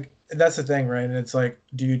 And like, that's the thing, right? And it's like,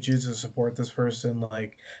 do you choose to support this person?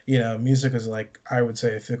 Like, music is like, I would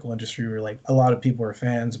say a fickle industry where like a lot of people are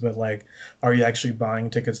fans, but like, are you actually buying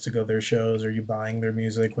tickets to go to their shows? Are you buying their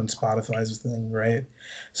music when Spotify's a thing, right?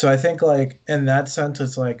 So I think like in that sense,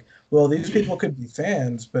 it's like, well, these people could be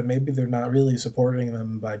fans, but maybe they're not really supporting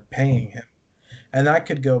them by paying him. And that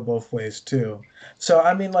could go both ways too. So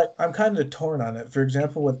I mean, like, I'm kind of torn on it. For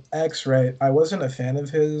example, with X, right? I wasn't a fan of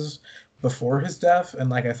his before his death,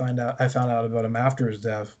 and like I found out about him after his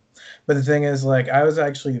death. But the thing is, like, I was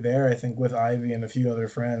actually there, I think, with Ivy and a few other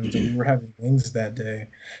friends, and we were having wings that day,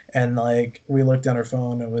 and like we looked at our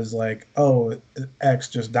phone, and it was like, oh, X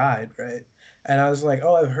just died, right? And I was like,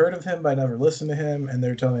 oh, I've heard of him, but I never listened to him. And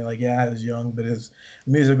they're telling me like, yeah, I was young, but his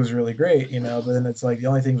music was really great, But then it's like the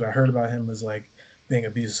only things I heard about him was like being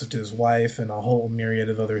abusive to his wife and a whole myriad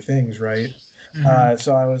of other things, right?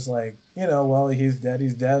 So I was like, well, he's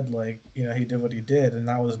dead. Like, he did what he did. And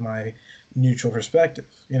that was my neutral perspective,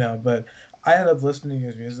 But I ended up listening to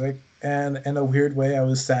his music. And in a weird way, I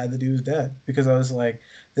was sad that he was dead because I was like,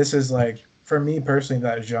 this is like, for me personally,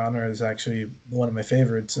 that genre is actually one of my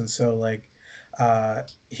favorites. And so, like,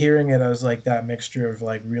 hearing it, I was like that mixture of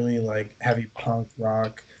like really like heavy punk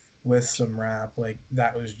rock with some rap, like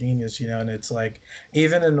that was genius, you know. And it's like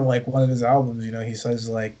even in like one of his albums, you know, he says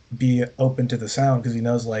like be open to the sound because he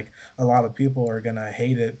knows like a lot of people are gonna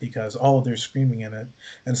hate it because oh they're screaming in it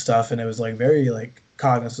and stuff. And it was like very like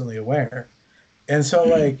cognizantly aware. And so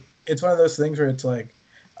like it's one of those things where it's like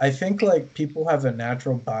I think like people have a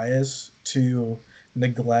natural bias to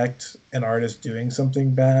neglect an artist doing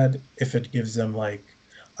something bad if it gives them like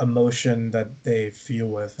emotion that they feel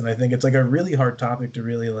with. And I think it's like a really hard topic to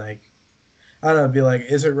really like I don't know, be like,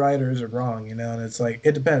 is it right or is it wrong? You know, and it's like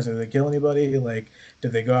it depends. Did they kill anybody? Like,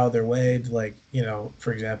 did they go out of their way to like, you know,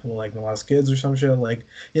 for example, like the lost kids or some shit? Like,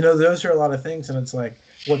 you know, those are a lot of things, and it's like,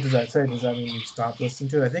 what does that say? Does that mean you stop listening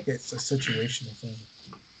to it? I think it's a situational thing.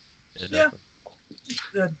 Yeah,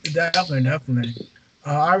 Yeah, definitely.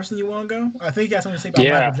 Iverson, you want to go? I think you got something to say about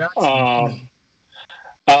Yeah. Michael Jackson.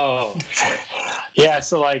 Oh, yeah.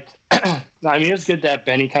 So like, I mean, it's good that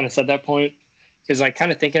Benny kind of said that point because like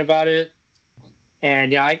kind of thinking about it,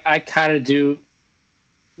 and yeah, I kind of do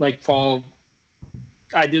like fall.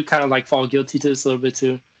 I do kind of like fall guilty to this a little bit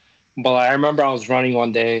too. But like, I remember I was running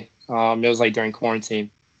one day. It was like during quarantine,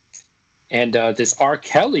 and this R.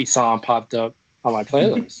 Kelly song popped up on my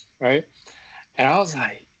playlist, right? And I was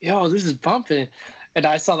like, "Yo, this is bumping." And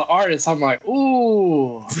I saw the artist. I'm like,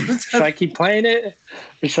 "Ooh, should I keep playing it,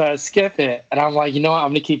 or should I skip it?" And I'm like, "You know what?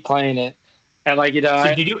 I'm gonna keep playing it." And like, you know, So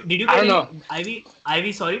I did you get don't any, know.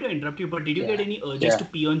 Ivy, sorry to interrupt you, but did you Yeah. get any urges Yeah. to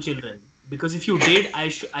pee on children? Because if you did, I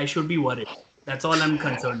should be worried. That's all I'm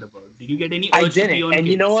concerned about. Did you get any I urge to pee didn't, on and kids?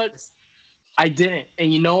 you know what? I didn't,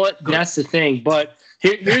 and you know what? Good. That's the thing. But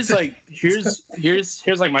here's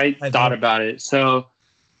here's like my thought about it. So,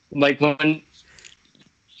 like when,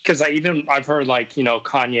 because I've heard like you know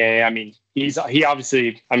Kanye. I mean, he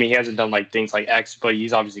obviously. I mean, he hasn't done like things like X, but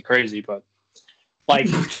he's obviously crazy. But like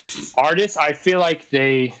artists, I feel like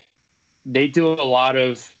they do a lot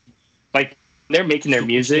of like they're making their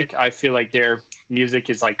music. I feel like their music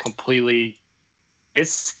is like completely.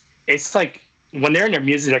 It's like when they're in their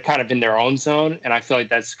music, they're kind of in their own zone, and I feel like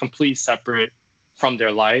that's completely separate from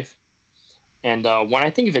their life. And when I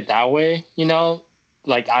think of it that way, you know,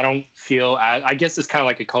 like I don't feel as I guess it's kind of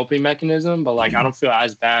like a coping mechanism, but like I don't feel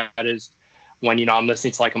as bad as when you know I'm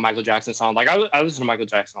listening to like a Michael Jackson song. Like I listen to Michael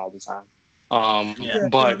Jackson all the time. Yeah. But I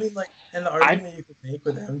But mean, like, and the argument you could make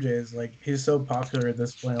with MJ is like he's so popular at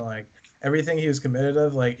this point. Like everything he was committed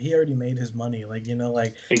of, like he already made his money. Like you know,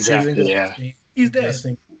 like exactly, choosing to yeah. He's dead.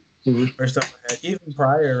 investing Mhm. or stuff like that. Even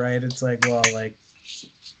prior, right? It's like, well, like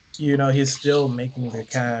you know, he's still making the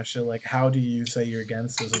cash. So like, how do you say you're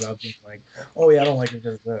against this without being like, oh yeah, I don't like it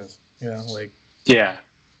because of this. You know, like Yeah.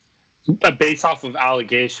 But based off of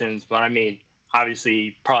allegations, but I mean, obviously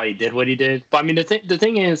he probably did what he did. But I mean, the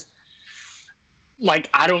thing is, like,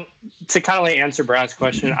 I don't to kind of like answer Brad's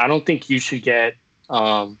question. I don't think you should get.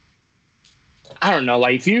 I don't know,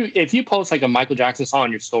 like if you post like a Michael Jackson song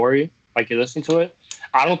on your story, like you're listening to it,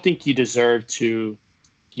 I don't think you deserve to,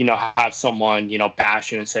 you know, have someone you know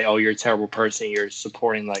bash you and say, oh, you're a terrible person, you're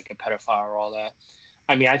supporting like a pedophile or all that.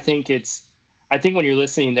 I mean, I think when you're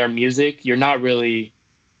listening to their music, you're not really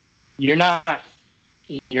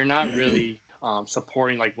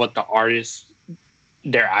supporting like what the artist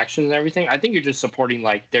their actions and everything. I think you're just supporting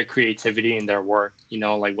like their creativity and their work, you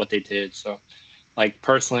know, like what they did. So like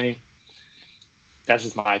personally, that's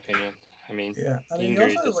just my opinion. I mean, yeah. I you mean, can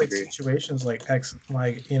you agree also or have like disagree. situations like X,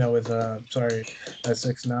 like you know, with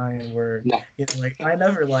 6ix9ine, where No. you know, like I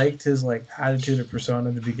never liked his like attitude or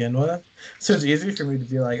persona to begin with, so it's easy for me to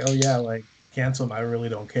be like, oh yeah, like cancel him. I really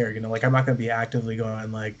don't care. You know, like I'm not gonna be actively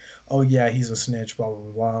going like, oh yeah, he's a snitch, blah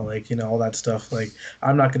blah blah, like you know all that stuff. Like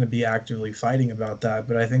I'm not gonna be actively fighting about that.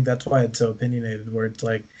 But I think that's why it's so opinionated, where it's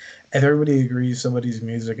like, if everybody agrees somebody's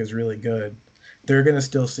music is really good, they're gonna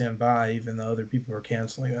still stand by even though other people are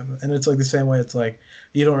canceling them. And it's like the same way it's like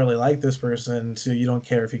you don't really like this person, so you don't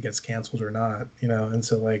care if he gets canceled or not, you know. And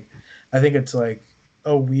so like I think it's like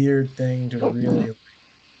a weird thing to really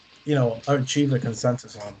you know achieve a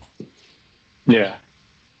consensus on. Yeah.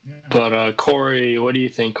 Yeah. But Corey, what do you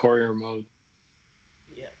think, Corey or Mode?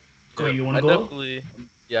 Yeah. So you I want to go? definitely,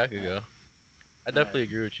 yeah, I could go. I definitely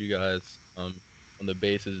agree with you guys on the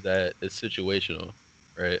basis that it's situational,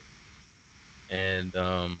 right? And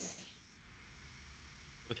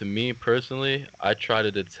with me personally, I try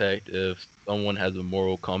to detect if someone has a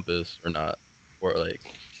moral compass or not, or like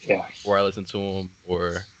Yeah. before I listen to them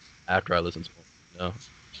or after I listen to them. You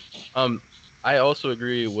know, I also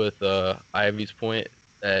agree with Ivy's point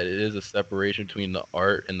that it is a separation between the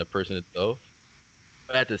art and the person itself.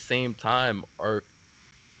 But at the same time, art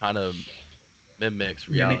kind of mimics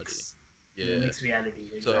reality. Yeah. Mimics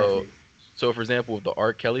reality. So, Exactly. so for example, with the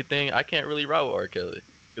R. Kelly thing, I can't really route with R. Kelly.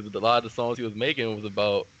 because a lot of the songs he was making was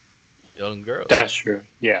about young girls. That's true.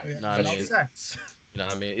 Yeah. Yeah, You know what I about mean? sex. You know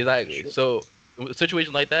what I mean? Exactly. So a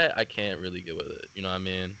situation like that, I can't really get with it. You know what I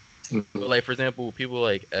mean? Mhm. But like for example, people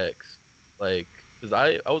like X, like because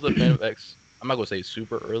I was a fan of X. I'm not gonna say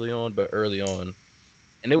super early on, but early on,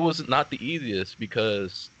 and it was not the easiest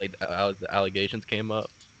because like the allegations came up,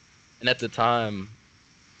 and at the time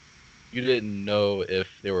you didn't know if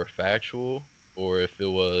they were factual or if it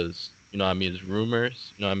was, you know what I mean, just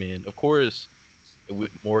rumors. You know what I mean? Of course,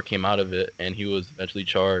 more came out of it, and he was eventually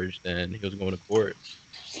charged, and he was going to court.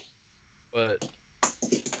 But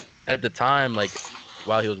at the time, like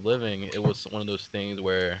while he was living, it was one of those things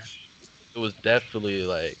where it was definitely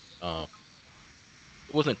like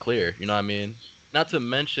it wasn't clear. You know what I mean? Not to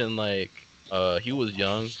mention like he was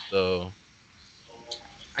young, so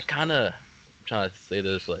I'm trying to say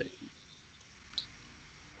this like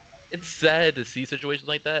it's sad to see situations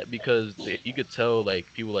like that because you could tell like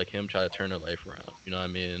people like him try to turn their life around. You know what I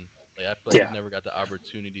mean? Like I feel like he Yeah. never got the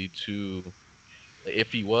opportunity to, like,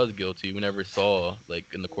 if he was guilty, we never saw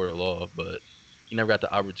like in the court of law, but he never got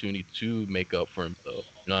the opportunity to make up for himself.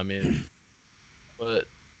 You know what I mean? But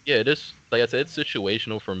yeah, this like I said, it's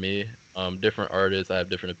situational for me. Different artists, I have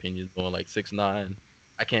different opinions on. Like 6ix9ine,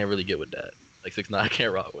 I can't really get with that. Like 6ix9ine, I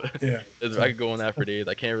can't rock with. Yeah. I could go on that for days.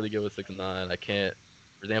 I can't really get with 6ix9ine. I can't.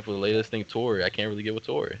 For example, the latest thing, Tory. I can't really get with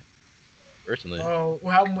Tory personally. Oh,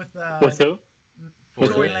 what happened with With who? Tory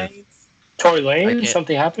Tory Lanez. Lanez? Tory I Lane? can't.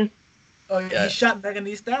 Something happened? Oh, yeah, Yeah, he shot Megan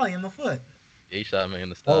Thee Stallion in the foot. he shot me in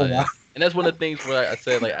the Oh stallion. wow. And that's one of the things where I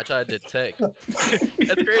said like I try to detect. That's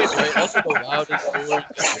crazy, right? That's the wildest story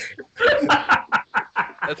ever.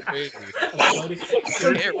 That's crazy.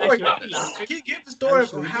 So, Yeah, Tory, right. can you give the story of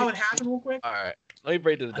Actually, how it happened real quick? All right, let me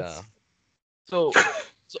break this That's- down. So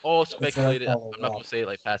it's all That's what I speculated. I'm call a not gonna wop. say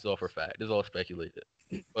like pass it off for fact. This is all speculated.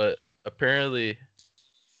 But apparently,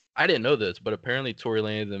 I didn't know this, but apparently Tory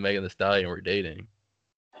Lanez and Megan Thee Stallion were dating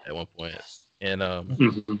at one point, and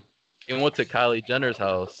Mhm. he went to Kylie Jenner's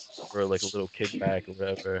house for like a little kickback or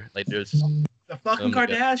whatever. Like there's The fucking some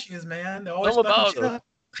Kardashians, man. They're always something fucking about shit them. up.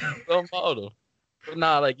 Something about them. But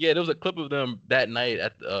nah, like yeah, there was a clip of them that night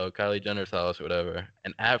at Kylie Jenner's house or whatever.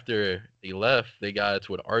 And after they left, they got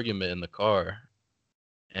into an argument in the car,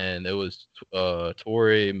 and it was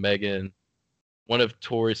Tory, Megan, one of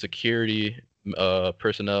Tory's security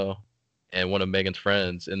personnel, and one of Megan's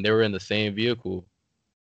friends, and they were in the same vehicle.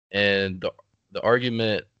 And the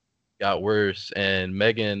argument got worse, and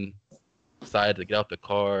Megan decided to get out the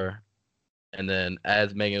car. And then,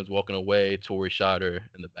 as Megan was walking away, Tory shot her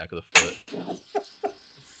in the back of the foot.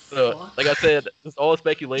 So, like I said, it's all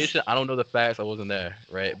speculation. I don't know the facts. I wasn't there,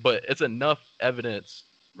 right? But it's enough evidence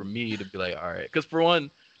for me to be like, all right. Because for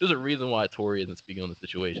one, there's a reason why Tory isn't speaking on the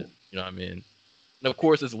situation. You know what I mean? And of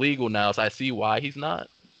course, it's legal now, so I see why he's not.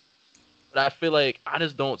 But I feel like I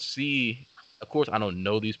just don't see. Of course, I don't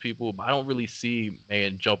know these people, but I don't really see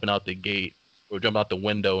Megan jumping out the gate or jumping out the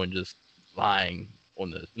window and just lying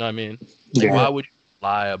on this. You know what I mean? Like, Yeah. why would you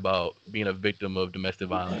lie about being a victim of domestic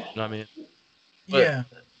violence? You know what I mean? But Yeah.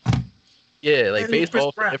 yeah, like And with based Chris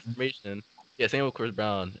off the Brown. information. Yeah, same with Chris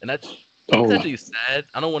Brown, and that's Oh, actually sad.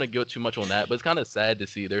 I don't want to go too much on that, but it's kind of sad to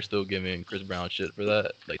see they're still giving Chris Brown shit for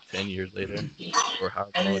that, like 10 years later, or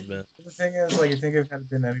however I long it's mean, been. the thing is, like, you think if it had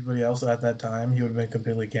been anybody else at that time, he would have been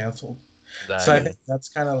completely canceled. So I Exactly. think that's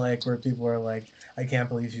kind of like where people are like, I can't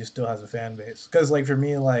believe he still has a fan base. Because like for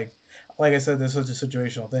me, like I said, this is such a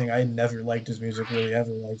situational thing. I never liked his music really ever.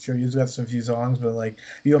 Like sure, he's got some few songs, but like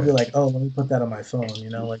you don't be like, oh, let me put that on my phone. You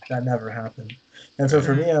know, like that never happened. And so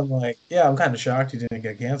for me, I'm like, yeah, I'm kind of shocked he didn't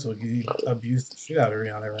get canceled. He abused the shit out of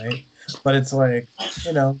Rihanna, right? But it's like,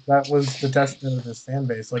 you know, that was the testament of his fan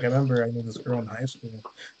base. Like I remember I knew this girl in high school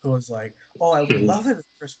who was like, oh, I would love it if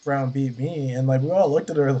Chris Brown beat me, and like we all looked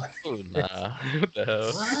at her like. Oh nah, what the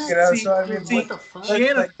hell? What? You know, See, so I mean, see, what the fuck? she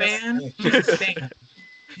ain't a like, that's fan. the thing. She's a stan.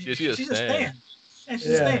 Yeah, she a She's a stan. stan. Yeah, she's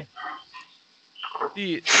a Yeah. stan.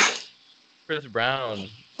 See, Chris Brown,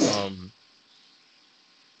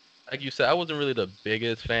 like you said, I wasn't really the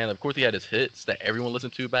biggest fan. Of course, he had his hits that everyone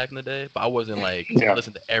listened to back in the day, but I wasn't like Yeah.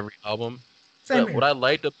 listening to every album. Same But here. what I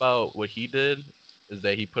liked about what he did is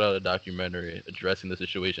that he put out a documentary addressing the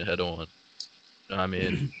situation head on. You know what I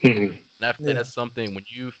mean? Mhm. And I feel Yeah. like that's something when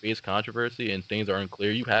you face controversy and things are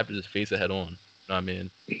unclear, you have to just face it head on. You know what I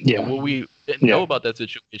mean? And Yeah. what we didn't know about that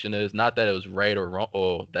situation is not that it was right or wrong,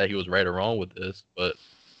 or that he was right or wrong with this, but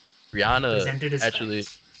Presented his actually,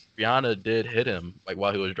 facts. Rihanna did hit him like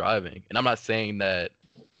while he was driving. And I'm not saying that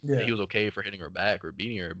Yeah. he was okay for hitting her back or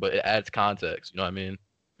beating her, but it adds context. You know what I mean?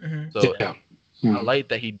 Mhm. So Yeah. I like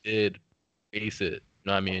that he did face it. You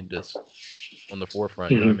know what I mean? Just on the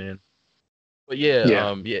forefront. You know what I mean? But yeah,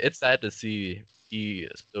 Yeah. yeah, it's sad to see he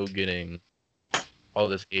is still getting all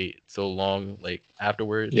this hate so long, like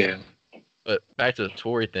afterwards. Yeah. But back to the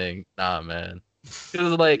Tory thing, nah, man.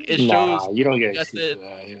 Because like it shows. Nah, you don't get Like I excuse said, for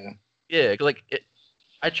that. Yeah. yeah, 'cause, like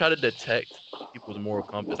I try to detect people's moral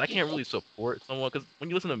compass. I can't really support someone because when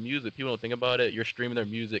you listen to music, people don't think about it. You're streaming their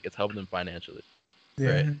music; it's helping them financially, Yeah.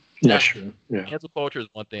 right? That's true. Yeah. Cancel culture is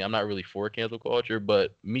one thing. I'm not really for cancel culture,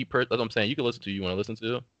 but me personally, that's what I'm saying. You can listen to who you want to listen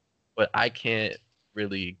to, but I can't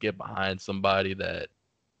really get behind somebody that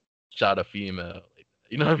shot a female. Like,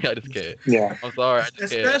 you know what I mean? I just can't. Yeah. I'm sorry, I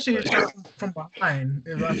just can't. Especially Like, shot from behind.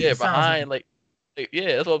 yeah, It sounds behind, like,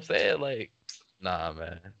 yeah, that's what I'm saying. Like, nah,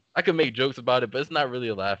 man. I can make jokes about it, but it's not really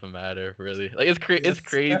a laughing matter, really. Like, it's Yes.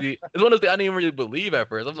 crazy. It's one of those things I didn't even really believe at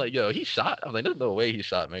first. I'm like, yo, he shot. I'm like, there's no way he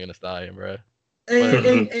shot Megan Thee Stallion, bro.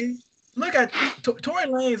 And look at Tory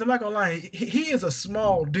Lanez. I'm not gonna lie, he is a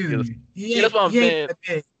small dude. Yeah, that's what I'm he ain't saying. that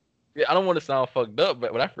big. Yeah, I don't want to sound fucked up,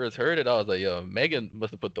 but when I first heard it, I was like, yo, Megan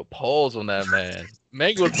must have put the paws on that man.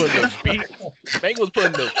 Megan was putting the beat. Megan was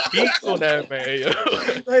putting the beats on that man, yo.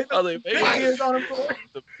 Like, I was like, big Megan, ears on him, boy.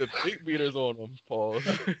 the big beaters on him, pause.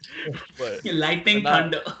 But Lightning nah,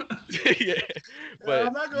 thunder. yeah, I'm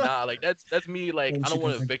but not gonna- nah, like that's me. Like I don't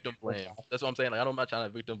want to victim blame. That's what I'm saying. Like I'm not trying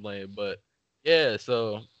to victim blame, but yeah.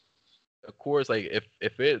 So of course, like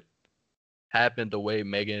if it happened the way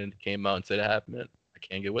Megan came out and said it happened, I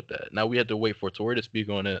can't get with that. Now we had to wait for Tory to speak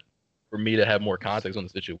on it for me to have more context on the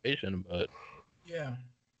situation, but Yeah.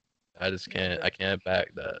 I just can't. I can't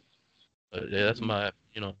back that. But yeah, that's my.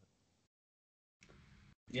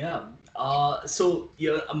 Yeah. So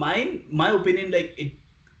yeah, my opinion, like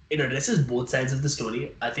it addresses both sides of the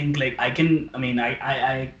story. I think like I can. I mean,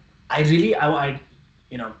 I really I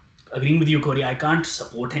you know agreeing with you, Corey. I can't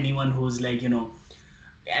support anyone who's like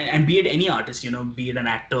and be it any artist, be it an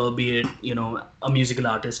actor, be it a musical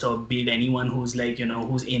artist, or be it anyone who's like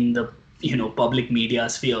who's in the public media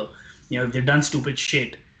sphere. If they've done stupid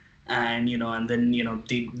shit, and and then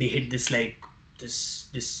they hit this like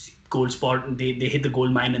this gold spot, they hit the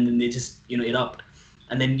gold mine, and then they just erupt,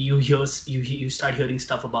 and then you start hearing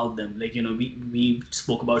stuff about them, like we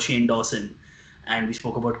spoke about Shane Dawson, and we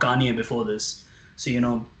spoke about Kanye before this.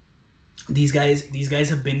 So these guys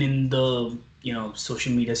have been in the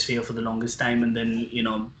social media sphere for the longest time, and then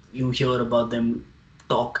you hear about them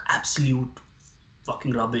talk absolute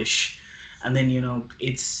fucking rubbish, and then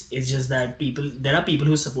it's just that there are people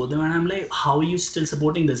who support them, and I'm like, how are you still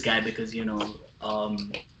supporting this guy? Because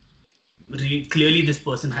clearly this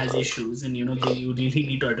person has issues, and you really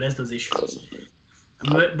need to address those issues.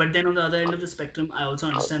 But then on the other end of the spectrum, I also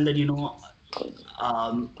understand that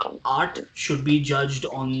art should be judged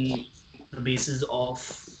on the basis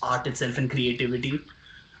of art itself and creativity.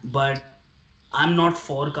 But I'm not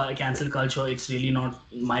for cancel culture. It's really not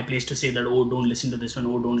my place to say that, oh, don't listen to this one,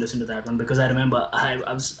 oh, don't listen to that one. Because I remember I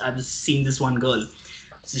was seeing this one girl.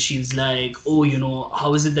 So she's like, oh,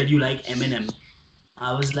 how is it that you like Eminem?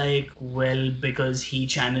 I was like, well, because he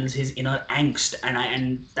channels his inner angst,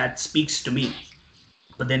 and that speaks to me.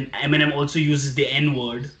 But then Eminem also uses the N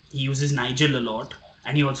word. He uses Nigel a lot,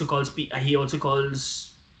 and he also calls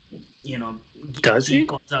Does he?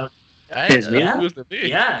 calls out. That's Yeah. news to me.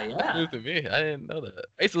 Yeah. That's news to me. I didn't know that.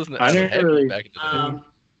 I used to listen to I didn't Heavy really- back in the day.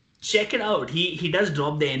 Check it out. He does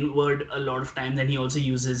drop the N word a lot of times, and he also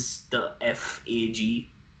uses the FAG.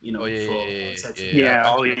 Oh yeah, for yeah. such- Yeah,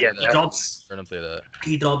 I oh, heard him yeah, say that. drops Heard him say that.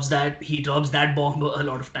 he drops that bomb a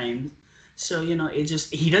lot of times. So it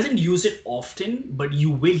just, he doesn't use it often, but you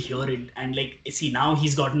will hear it. And like, see, now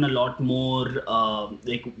he's gotten a lot more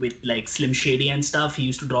like with like Slim Shady and stuff. He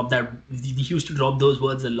used to drop those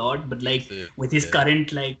words a lot, but like with his current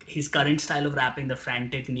style of rapping, the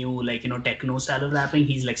frantic new techno style of rapping,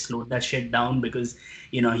 he's like slowed that shit down, because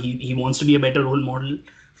he wants to be a better role model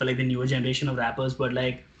for like the newer generation of rappers. But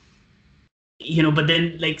like, but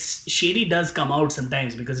then like Shady does come out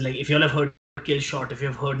sometimes, because like if you all have heard Kill Shot, if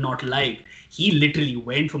you've heard Not Like, he literally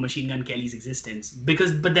went for Machine Gun Kelly's existence,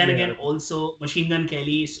 but then again, also Machine Gun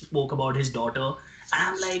Kelly spoke about his daughter, and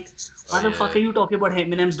I'm like, why the fuck are you talking about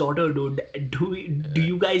Eminem's daughter, dude? Do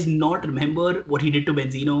you guys not remember what he did to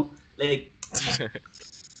Benzino? Like,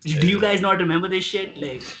 do you guys not remember this shit?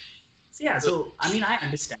 Like, so I mean, I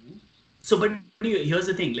understand. So, but here's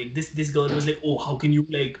the thing, like this girl was like, oh, how can you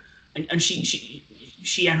like, and she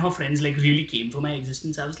and her friends like really came for my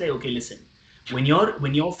existence. I was like, okay, listen, when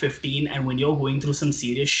you're 15 and when you're going through some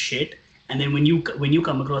serious shit, and then when you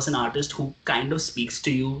come across an artist who kind of speaks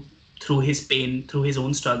to you through his pain, through his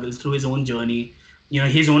own struggles, through his own journey,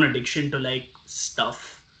 his own addiction to like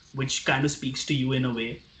stuff, which kind of speaks to you in a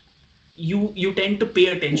way, you tend to pay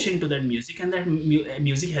attention to that music, and that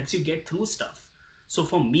music helps you get through stuff. So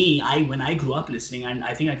for me, when I grew up listening, and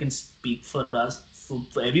I think I can speak for us,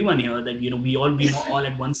 for everyone here, that we all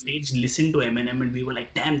at one stage listened to Eminem, and we were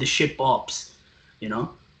like, damn, this shit pops, you know.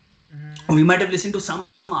 Mhm. We might have listened to some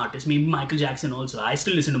artists, maybe Michael Jackson also. I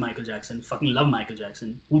still listen to Michael Jackson. Fucking love Michael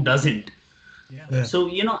Jackson. Who doesn't? Yeah. Yeah. So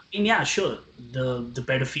I mean, yeah, sure. The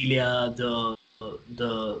pedophilia,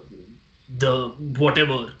 the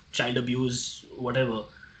whatever, child abuse, whatever.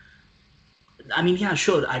 I mean, yeah,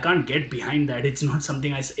 sure. I can't get behind that. It's not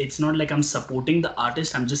something It's not like I'm supporting the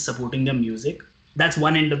artist. I'm just supporting their music. That's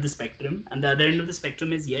one end of the spectrum, and the other end of the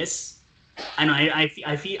spectrum is, yes. I know.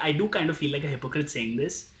 I do kind of feel like a hypocrite saying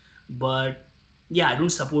this, but yeah, I don't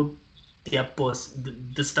support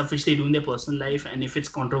the stuff which they do in their personal life, and if it's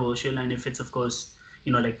controversial, and if it's, of course,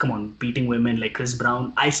 like, come on, beating women like Chris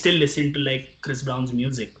Brown. I still listen to like Chris Brown's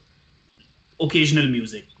music, occasional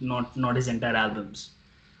music, not his entire albums.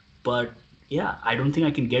 But yeah, I don't think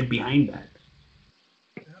I can get behind that.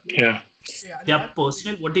 Yeah. Yeah. Their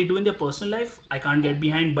personal, what they do in their personal life, I can't get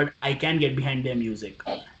behind, but I can get behind their music.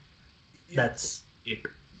 Yeah. That's it,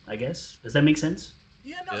 I guess. Does that make sense?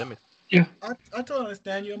 Yeah. Yeah, that No. makes I totally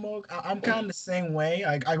understand you, Mo. I'm kind of the same way.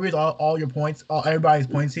 I agree with all your points, everybody's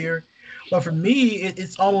points here. But for me,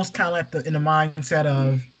 it's almost kind of like in the mindset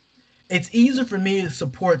of it's easier for me to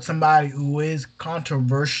support somebody who is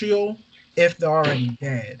controversial if they're already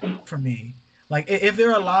dead. For me, like if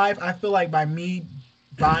they're alive, I feel like by me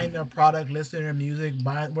buying their product, listening to their music,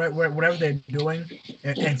 buying whatever they're doing,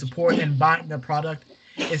 and support and buying their product,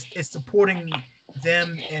 is supporting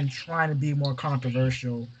them and trying to be more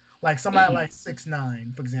controversial. Like somebody like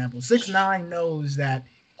 6ix9ine, for example. 6ix9ine knows that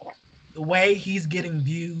the way he's getting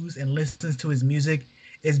views and listens to his music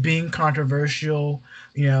is being controversial,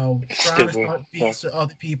 trying to Stupid. start beats to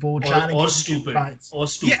other people, trying to Or get stupid. fights. Or Yeah,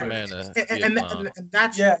 stupid. man, and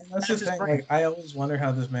that's Yeah, and that's the his thing. brand. Like, I always wonder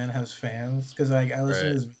how this man has fans because, like, I listen to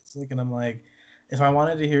Right. his music and I'm like, if I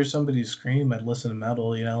wanted to hear somebody scream, I'd listen to metal.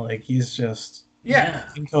 Like he's just Yeah.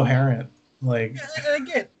 incoherent. Like,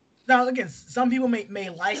 And again, some people may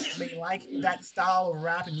like that style of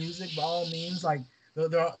rap and music. By all means, like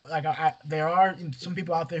there are some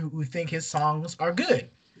people out there who think his songs are good.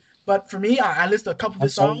 But for me, I listen to a couple of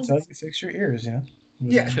his that's why you songs. tell you fix your ears.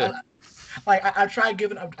 Yeah, I try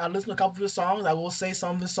giving. I listen to a couple of his songs. I will say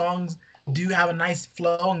some of the songs do have a nice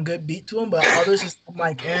flow and good beat to them, but others just I'm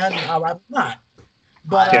like, I'd rather not.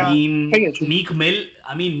 But I I mean, get you. Meek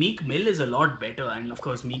Mill is a lot better, and of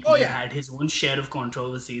course, Meek Oh, Mill yeah. had his own share of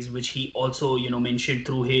controversies, which he also, mentioned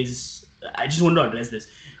through his. I just want to address this.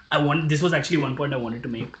 This was actually one point I wanted to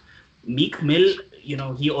make. Meek Mill,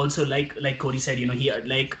 he also, like Corey said, he,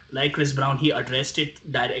 like Chris Brown, he addressed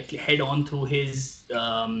it directly head on through his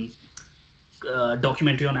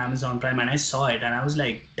documentary on Amazon Prime, and I saw it, and I was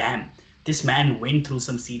like, damn, this man went through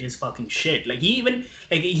some serious fucking shit. Like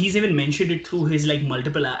he's even mentioned it through his like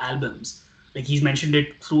multiple albums. Like he's mentioned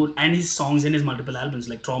it through and his songs in his multiple albums,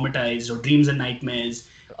 like Traumatized or Dreams and Nightmares.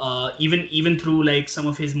 Even through like some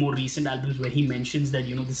of his more recent albums where he mentions that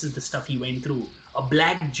this is the stuff he went through. A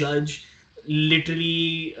black judge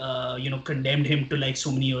literally condemned him to like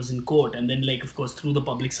so many years in court, and then like of course through the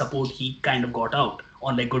public support he kind of got out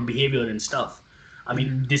on like good behavior and stuff. I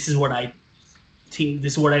mean, this is what I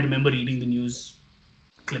remember reading the news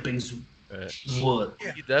clippings Right. were.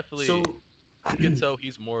 He definitely. So You can tell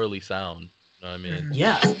he's morally sound. You know what I mean?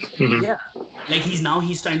 yeah, Mhm. yeah. Like he's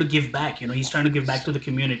trying to give back. He's trying to give back to the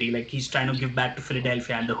community. Like he's trying to give back to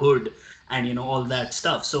Philadelphia and the hood, and all that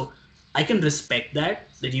stuff. So I can respect that.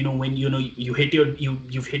 That when you hit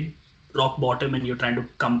you've hit rock bottom and you're trying to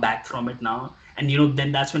come back from it now, and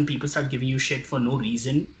then that's when people start giving you shit for no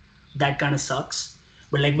reason. That kind of sucks.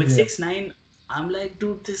 But like with Yeah. 6ix9ine, I'm like,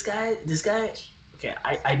 dude, this guy. Okay,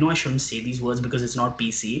 I know I shouldn't say these words because it's not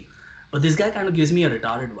PC, but this guy kind of gives me a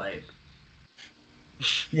retarded vibe.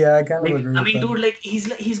 Yeah, I kind of Like, agree I with mean, that. dude, like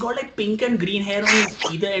he's got like pink and green hair on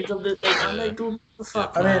either ends of the. Like, I'm like, dude, what the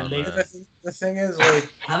fuck, I man? mean, Like, the thing is,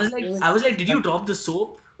 like, I was like, did you drop the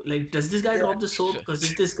soap? Like, does this guy Yeah. drop the soap? Because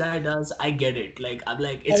if this guy does, I get it. Like, I'm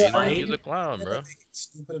like, it's I He's mean, a fine. clown, bro.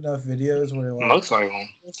 stupid enough videos where like Looks like one.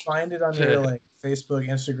 you'll find it on your like Facebook,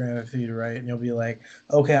 Instagram feed, right? And you'll be like,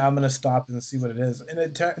 okay, I'm gonna stop and see what it is, and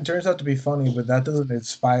it turns out to be funny, but that doesn't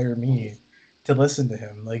inspire me to listen to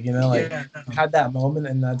him. Like Yeah, had that moment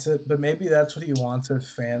and that's it. But maybe that's what he wants his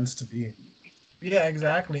fans to be. yeah,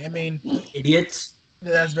 exactly. I mean, Idiots.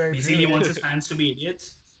 that's very Basically, he true. wants his fans to be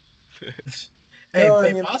idiots. Hey, No, I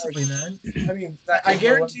hey, mean, possibly, like, man. I mean, I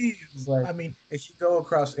guarantee you. like, I mean, if you go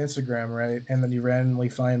across Instagram, right, and then you randomly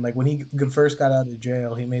find, like, when he first got out of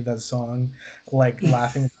jail, he made that song, like,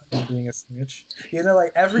 laughing about him being a snitch. You know,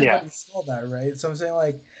 like, everybody saw that, right? So I'm saying,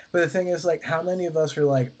 like, but the thing is, like, how many of us are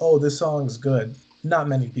like, oh, this song's good? Not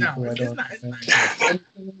many no, people, I it's don't not. It's think. not.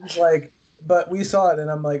 And it's like, but we saw it,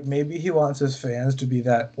 and I'm like, maybe he wants his fans to be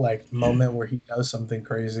that, like, moment where he does something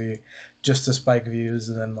crazy just to spike views,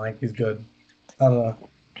 and then, like, he's good. I don't know.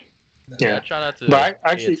 Yeah, I Yeah. try not to But I pay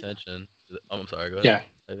actually, attention. I'm sorry. Go ahead.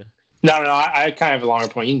 yeah. No, I kind of have a longer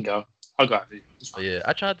point. You can go. I'll go after you. But yeah,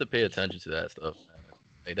 I try not to pay attention to that stuff. Man.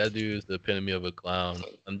 Like that dude's the epitome of a clown.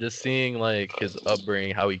 I'm just seeing like his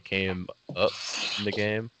upbringing, how he came up in the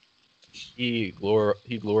game. He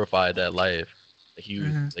glorified that life. Like,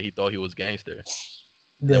 he thought he was gangster.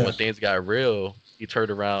 And then when things got real, he turned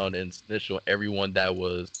around and snitched on everyone that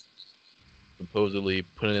was supposedly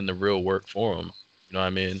putting in the real work for him. You know what I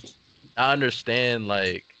mean? I understand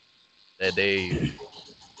like that they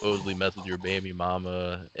supposedly mess with your baby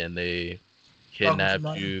mama and they Fuck with kidnap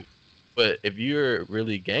somebody. you. But if you're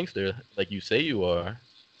really gangster, like you say you are,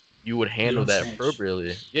 you would You handle don't that snitch.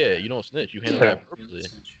 appropriately. Yeah, you don't snitch. You handle Yeah. that You appropriately.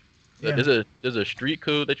 don't snitch. But Yeah. there's a street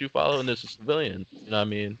code that you follow and there's a civilian. You know what I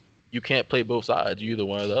mean? You can't play both sides. You either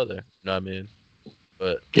one or the other. You know what I mean?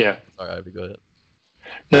 But Yeah. all right, Ivy, go ahead.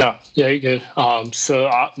 No, yeah, you're good. So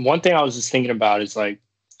one thing I was just thinking about is like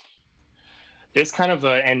there's kind of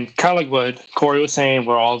a and kind of like what Corey was saying,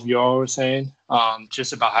 where all of y'all were saying,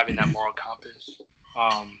 just about having that moral compass.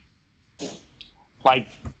 Like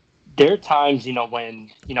there are times, when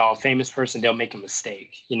a famous person they'll make a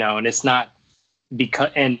mistake, and it's not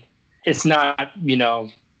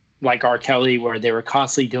like R. Kelly where they were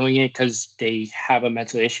constantly doing it because they have a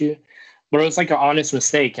mental issue. But it was like an honest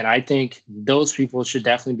mistake, and I think those people should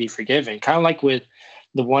definitely be forgiven. Kind of like with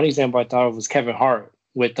the one example I thought of was Kevin Hart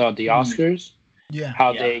with the Oscars, Yeah.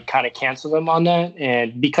 how Yeah. they kind of canceled him on that,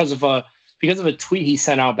 and because of a tweet he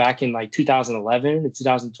sent out back in like 2011 or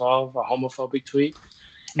 2012, a homophobic tweet,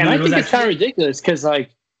 and No, I it was think it's kind of actually ridiculous because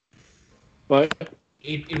like, what?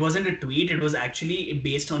 it wasn't a tweet. It was actually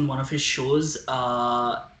based on one of his shows.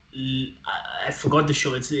 I forgot the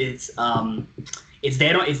show. It's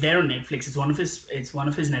there on Netflix. It's one of his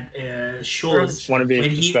shows One of where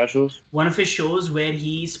his specials. one of his shows where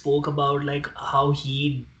he spoke about like how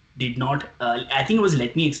he did not. I think it was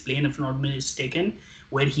Let Me Explain, if not mistaken,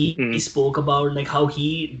 where he Mhm. spoke about like how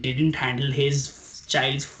he didn't handle his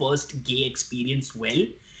child's first gay experience well,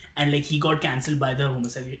 and like he got cancelled by the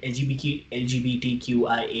homosexual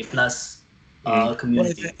LGBTQIA plus Well,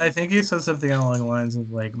 community. I think he said something along the lines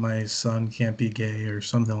of like, "My son can't be gay" or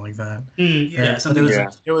something like that. Yeah, But something it was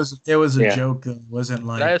like that. it was a Yeah. joke. It wasn't Did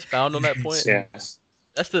I like expound on that point? Yeah.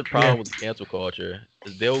 That's the problem with cancel culture.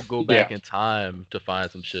 Is they'll go back in time to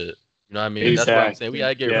find some shit. You know what I mean? That's what I'm saying. We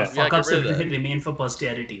gotta get Yeah. we gotta Fuck get ups rid of that. remain for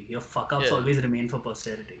posterity. Your fuck ups Yeah. always remain for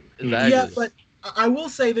posterity. Exactly. Yeah, but I will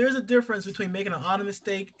say there's a difference between making an honest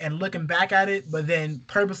mistake and looking back at it, but then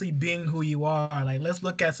purposely being who you are. Like, let's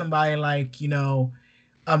look at somebody like, an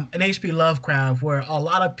H.P. Lovecraft, where a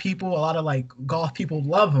lot of like golf people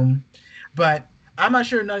love him, but I'm not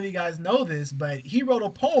sure none of you guys know this, but he wrote a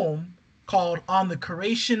poem called "On the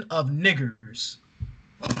Creation of Niggers."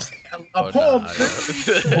 A poem.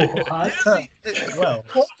 well.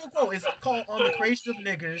 Quote unquote, it's called "On the Creation of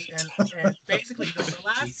Niggers," and basically the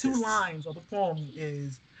last two lines of the poem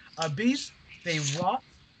is a beast they wrought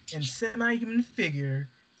in semi-human figure,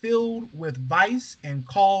 filled with vice, and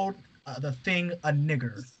called the thing a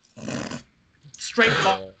nigger. Straight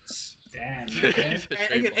bars. Damn.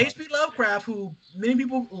 And again, H.P. Lovecraft, who many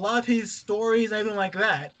people love his stories and everything like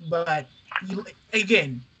that, but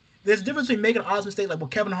again, there's a difference between making an honest mistake like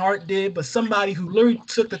what Kevin Hart did, but somebody who literally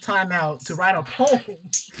took the time out to write a poem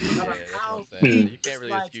about That's how what I'm saying. he You can't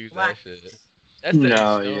really dislikes excuse black that shit. That's the No,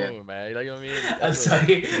 stone, man. You know what I mean? I'm That's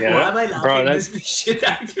sorry. Yeah. Why am I laughing? Bro, This shit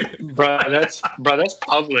actually. Bro, that's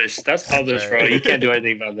published. That's published, bro. You can't do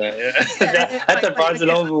anything about that. Yeah. That's a Barnes and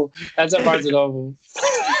Noble. That's a Barnes and Noble.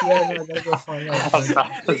 Yeah, no, I gotta go find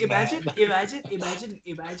out. Like, imagine No, but, okay,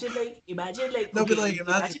 like, imagine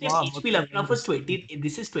if mom HP looking at Lovecraft was this. 20.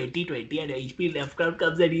 This is 2020, and HP Lovecraft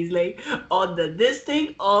comes and he's like on this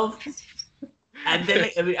thing of, and then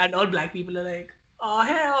like and all black people are like, oh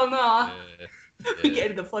hell no, yeah.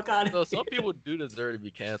 get the fuck out of So here. some people do deserve to be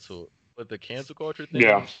canceled, but the cancel culture thing,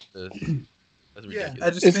 Yeah. is That's Yeah. ridiculous. I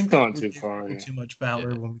just It's think gone that too we gave far, people yeah. too much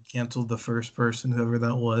power Yeah. when we canceled the first person, whoever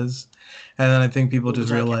that was, and then I think people Who was just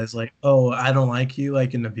that? realized like, oh, I don't like you, I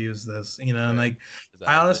can abuse this, you know, and Right. like I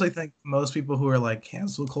Exactly. honestly think most people who are like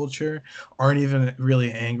cancel culture aren't even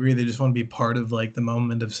really angry. They just want to be part of like the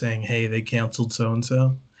moment of saying, hey, they canceled so and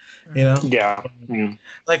so, you know. Yeah. Mm.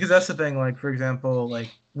 Like, 'cause that's the thing. Like, for example, like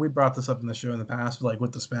we brought this up in the show in the past, like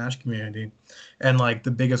with the Smash community, and like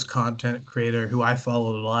the biggest content creator who I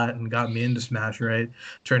followed a lot and got me into Smash, right,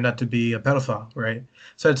 turned out to be a pedophile, right?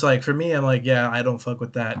 So it's like for me, I'm like, yeah, I don't fuck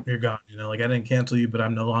with that. You're gone, you know. Like I didn't cancel you, but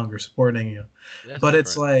I'm no longer supporting you. That's But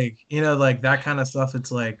it's different. like, you know, like that kind of stuff.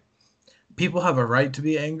 It's like people have a right to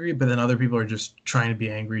be angry, but then other people are just trying to be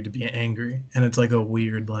angry, and it's like a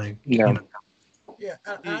weird, like, Yeah. you know. Yeah,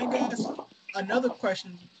 I guess another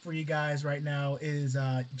question for you guys right now is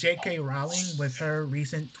J.K. Rowling with her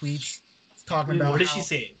recent tweets talking Wait, about what did how she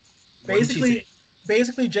say? What did she say?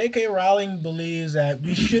 basically J.K. Rowling believes that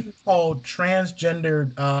we shouldn't call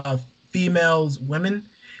transgender females women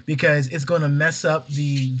because it's going to mess up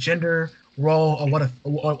the gender role of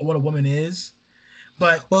what a woman is.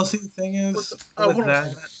 But Well, see, the thing is hold with on a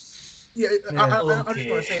second. that, Yeah, yeah. I just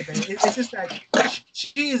want to say that it's just that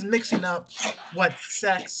she is mixing up what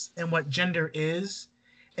sex and what gender is,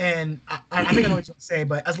 and I think I know what you're going to say.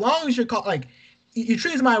 But as long as you're called like you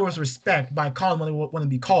treat somebody with respect by calling what they want to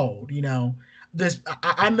be called, you know.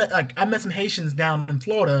 I met some Haitians down in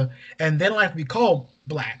Florida, and they don't like to be called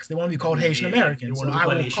blacks. They want to be called Haitian They Americans. So want to be I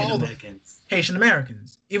called will Asian call them Americans. Haitian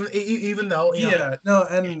Americans, even though you know. Yeah, no,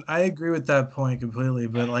 and I agree with that point completely,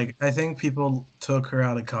 but like I think people took her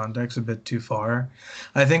out of context a bit too far.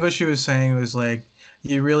 I think what she was saying was like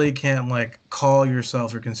you really can't like call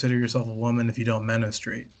yourself or consider yourself a woman if you don't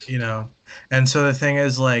menstruate, you know? And so the thing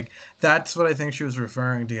is like that's what I think she was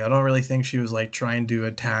referring to. I don't really think she was like trying to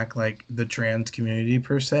attack like the trans community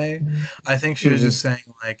per se. I think she was Mhm. just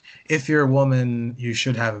saying like if you're a woman, you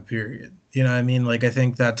should have a period. You know what I mean? Like I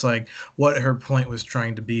think that's like what her point was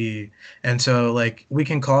trying to be. And so like we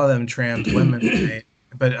can call them trans women, right?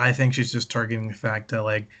 But I think she's just targeting the fact that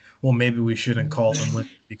like, well, maybe we shouldn't call them women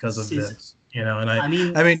because of Sis- this, you know. And I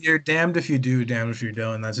mean, I mean, you're damned if you do, damned if you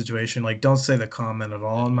don't in that situation. Like, don't say the comment at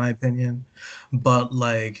all, in my opinion. But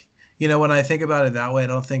like, you know, when I think about it that way, I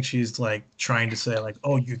don't think she's like trying to say like,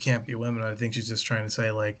 oh, you can't be women. I think she's just trying to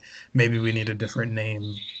say like, maybe we need a different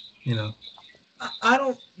name, you know. I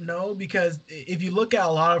don't know because if you look at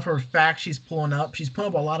a lot of her facts she's pulling up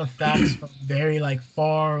a lot of facts from very like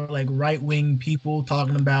far like right wing people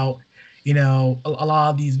talking about you know a lot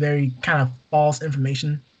of these very kind of false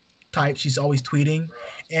information types she's always tweeting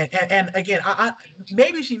and again I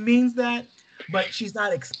maybe she means that but she's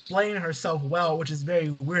not explaining herself well which is very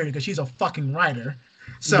weird because she's a fucking writer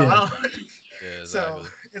so Yeah. I don't Yeah, so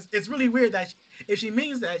exactly. it's really weird that if she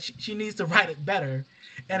means that she needs to write it better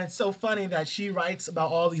and it's so funny that she writes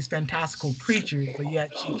about all these fantastical creatures, but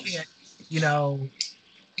yet she can't,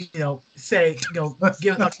 say,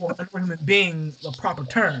 give a human being a proper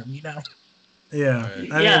term, you know. Yeah.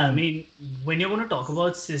 Right. I yeah, I mean, mean, when you're going to talk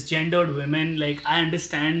about cisgendered women, like I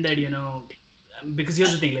understand that, because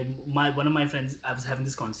here's the thing, like one of my friends, I was having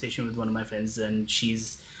this conversation with one of my friends, and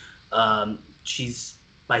she's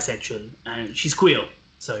bisexual and she's queer.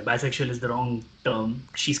 Sorry, bisexual is the wrong term.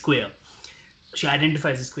 She's queer. She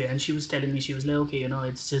identifies as queer, and she was telling me, she was like, okay,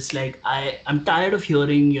 it's just like I'm tired of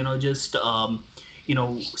hearing just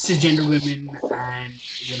cisgender women and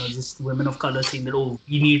just women of color saying that, oh,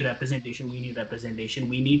 we need representation, we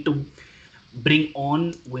need to bring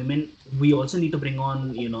on women. We also need to bring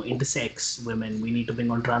on intersex women, we need to bring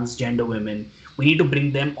on transgender women, we need to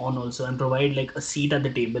bring them on also and provide like a seat at the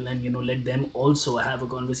table and let them also have a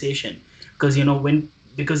conversation. Because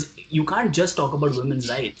because you can't just talk about women's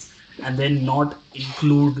rights and then not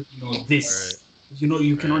include Right. this.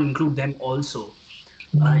 You cannot Right. include them also,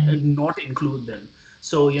 not include them.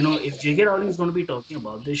 So if J.K. Rowling is going to be talking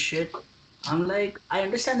about this shit, I'm like, I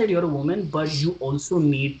understand that you're a woman, but you also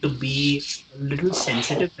need to be a little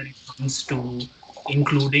sensitive when it comes to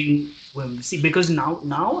including women. See, because now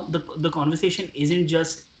the conversation isn't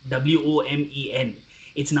just WOMEN,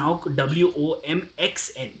 it's now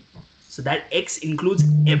WOMXN. So that X includes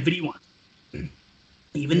everyone,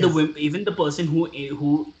 even Yes. even the person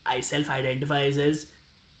who I self-identifies as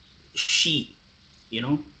she, you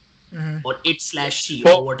know, Mm-hmm. or it slash she or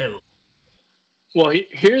Well, whatever.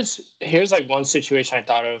 here's like one situation I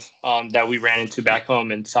thought of that we ran into back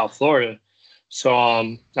home in South Florida. So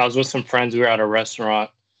I was with some friends. We were at a restaurant,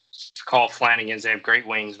 It's called Flanagan's. They have great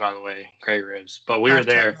wings, by the way, great ribs. But we were Hashtag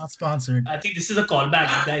there. Not sponsored. I think this is a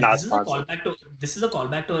callback, guys. Not This is a sponsored.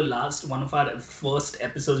 callback to our last one of our first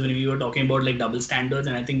episodes when we were talking about like double standards,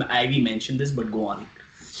 and I think Ivy mentioned this. But go on.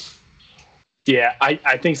 Yeah,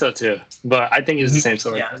 I think so too. But I think it's the same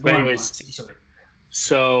story. Yeah, But anyways,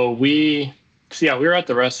 so we were at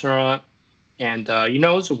the restaurant, and it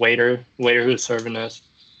was a waiter who was serving us,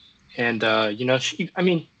 and okay,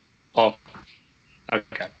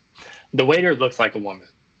 the waiter looks like a woman,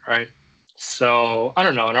 right? So I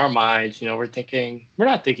don't know. In our minds, we're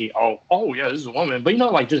not thinking, oh yeah, this is a woman, but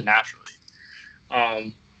like just naturally.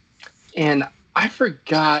 And I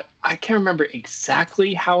forgot. I can't remember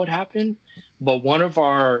exactly how it happened, but one of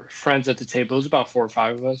our friends at the table, it was about 4 or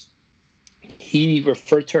 5 of us, he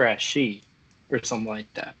referred to her as she or something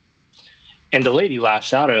like that. And the lady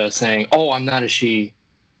lashed out at us saying, "Oh, I'm not a she.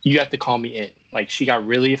 You have to call me it." Like she got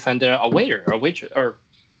really offended. A waiter, a waitress, or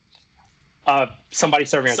somebody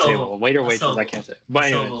serving on the table. A waiter, waitress, I can't say. But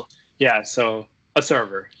anyway, yeah, so a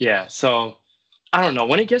server. Yeah. So I don't know.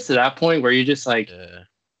 When it gets to that point where you're just like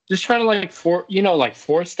just trying to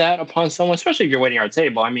force that upon someone, especially if you're waiting on a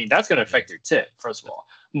table. I mean, that's gonna affect your tip, first of all.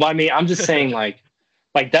 But I mean, I'm just saying like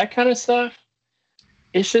that kind of stuff.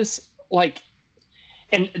 It's just like,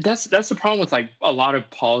 and that's the problem with like a lot of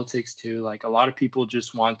politics too. Like a lot of people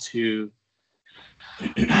just want to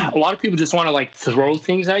like throw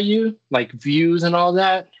things at you, like views and all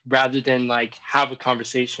that, rather than like have a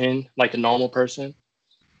conversation like a normal person.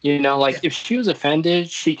 If she was offended,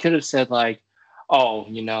 she could have said like, "Oh,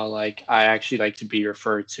 like I actually like to be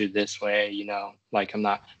referred to this way, like I'm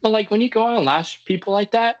not." But like when you go on and lash people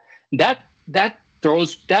like that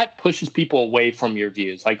pushes people away from your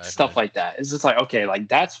views, like stuff like that. It's just like, okay, like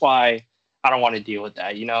that's why I don't want to deal with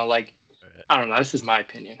that, like I don't know, that's just my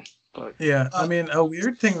opinion. But yeah, I mean, a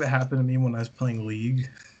weird thing that happened to me when I was playing League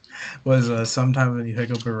was sometimes when you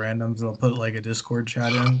pick up a randoms, they'll put like a Discord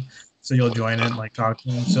chat in, so you'll join it and like talk to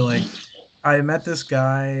them. So like I met this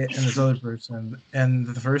guy and this other person, and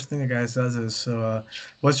the first thing the guy says is, "So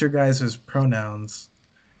what's your guys' pronouns?"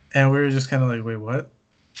 And we were just kind of like, "Wait, what?"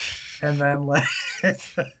 And then like, and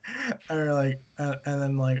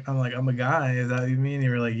then like, I'm a guy. Is that what you mean? And you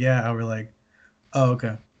were like, yeah. And we're like, oh,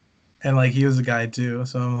 okay. And like, he was a guy too.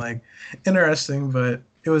 So I'm like, interesting, but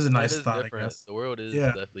it was a nice thought. Different. I guess the world is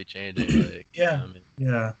definitely changing. Like, yeah,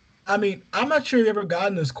 yeah. I mean, I'm not sure you've ever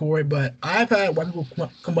gotten this, Corey, but I've had white people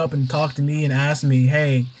come up and talk to me and ask me,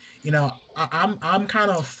 "Hey, I'm kind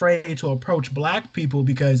of afraid to approach black people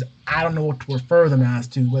because I don't know what to refer them as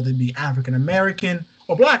to, whether it be African American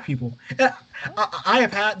or black people." And I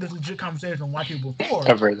have had this legit conversation with white people before.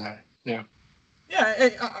 I've heard that. Yeah. Yeah.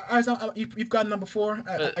 Hey, you've gotten that before,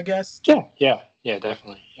 I guess. Yeah,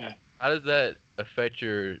 definitely. Yeah. How does that affect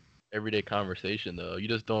your everyday conversation though? You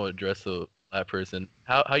just don't address a black person.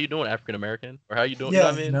 How you doing, African American, or how you doing?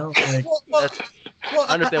 Yeah, you know what I mean? I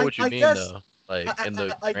understand what you mean though. Like in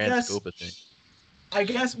the grand scope of things. I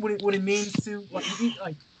guess what it means to like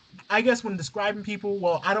I guess when describing people,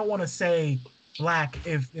 well, I don't want to say black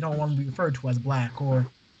if they don't want to be referred to as black, or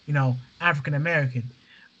African American,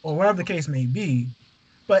 or whatever the case may be.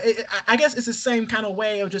 But I guess it's the same kind of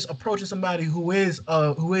way of just approaching somebody who is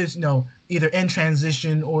either in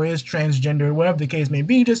transition or is transgender, whatever the case may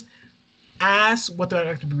be. Just ask what they'd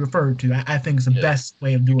like to be referred to. I think is the best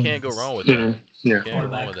way of doing it. You can't go wrong with that. You can't go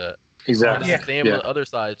wrong with that. Exactly. It's the same with the other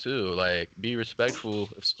side too. Like, be respectful.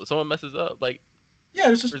 If someone messes up, like, for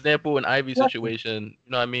example, in Ivy's situation,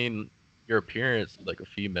 what I mean, your appearance is like a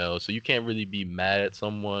female, so you can't really be mad at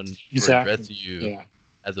someone for addressing you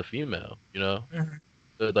as a female. Mm-hmm.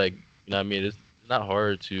 So like, what I mean, it's not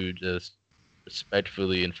hard to just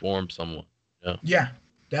respectfully inform someone. Yeah,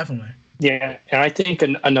 definitely. Yeah, and I think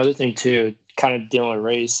another thing too, kind of dealing with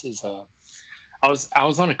race, is I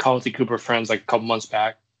was on a call with a group of friends like a couple months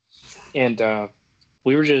back. And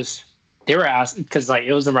they were asking, because like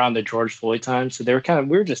it was around the George Floyd time, so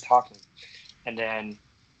we were just talking, and then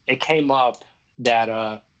it came up that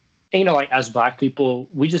like as black people,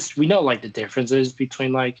 we know like the differences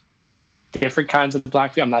between like different kinds of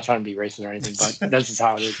black people. I'm not trying to be racist or anything, but that's just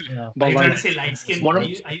how it is. Yeah. But are you like, trying to say light skin?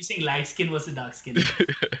 Are you saying light skin versus dark skin?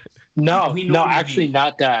 No, actually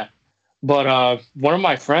not that. But one of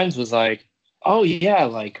my friends was like, "Oh yeah,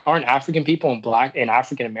 like aren't African people and black and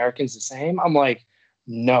African Americans the same?" I'm like,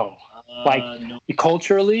 no. No.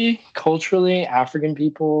 Culturally, African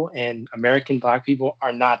people and American black people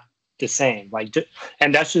are not the same. Like,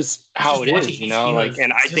 and that's just how it is, Like,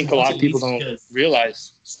 and I think a lot of people don't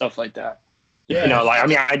realize stuff like that. Yeah. Like, I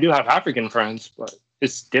mean, I do have African friends, but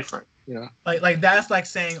it's different. You know. Like that's like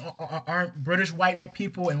saying aren't British white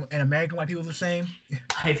people and American white people the same?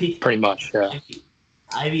 Ivy, Pretty much, yeah.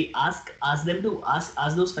 Ivy, ask them to ask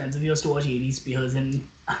those friends of yours to watch 80s Spears, and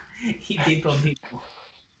they probably know.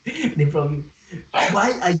 They probably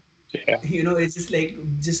why I Yeah. it's just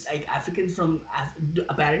like Africans from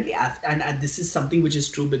apparently and this is something which is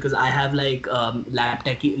true because I have like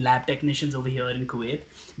lab technicians over here in Kuwait.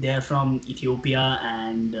 They're from Ethiopia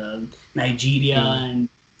and Nigeria and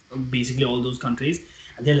basically all those countries,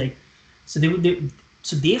 and they're like, so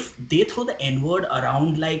they throw the N word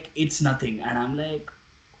around like it's nothing, and I'm like,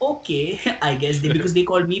 okay, I guess because they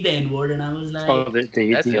called me the N word, and I was like, Oh, they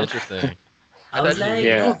That's deal. interesting. I was like,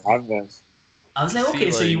 Yeah, I've been. I was like, See,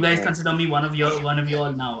 okay, so you like, guys yeah. consider me one of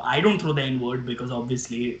y'all now. I don't throw the N word because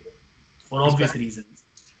obviously, for obvious reasons,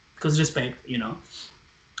 because respect,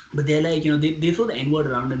 But they're like, they throw the N word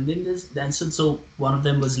around, and then so one of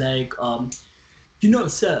them was like,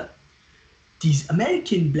 sir, these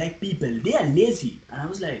American black people, they are lazy, and I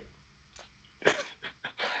was like,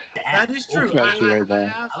 That is true. Okay. I've actually heard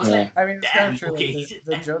that. I was Yeah. like, I mean, it's damn, kind of true. okay, Like,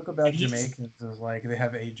 the joke about he's- Jamaicans is like they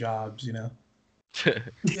have 8 jobs, you know. Yeah.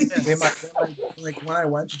 They might like when I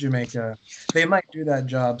went to Jamaica, they might do that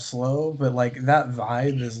job slow, but like that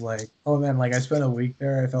vibe is like, oh man, like I spent a week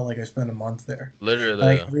there, I felt like I spent a month there. Literally,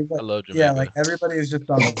 Like I everybody, love Jamaica. yeah, like everybody is just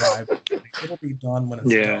on the vibe. Like, it'll be done when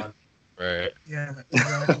it's Yeah. done. Right. Yeah,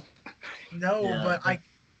 exactly. No, Yeah. but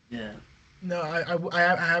yeah.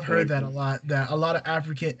 I have heard that a lot. That a lot of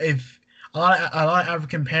a lot of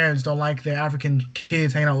African parents don't like their African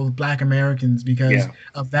kids hanging out with Black Americans because Yeah.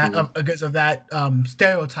 of that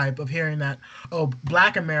stereotype of hearing that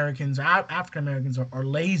Black Americans or African Americans are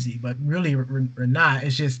lazy, but really we're not.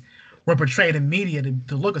 It's just we're portrayed in media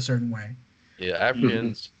to look a certain way. Yeah,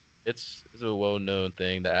 Africans. It's a well-known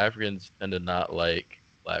thing that Africans tend to not like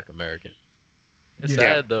Black Americans. It's Yeah.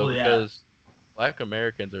 sad though Oh, yeah. because Black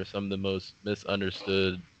Americans are some of the most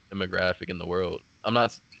misunderstood demographic in the world. I'm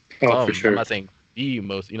not Oh, for I'm sure. not saying the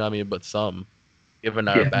most, you know what I mean, but some, given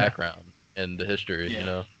our Yeah. background and the history,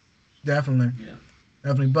 Yeah. Definitely. Yeah.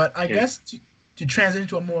 Definitely. But I Yeah. guess to transition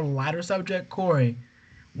to a more lighter subject, Corey,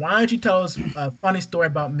 why don't you tell us a funny story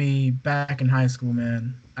about me back in high school,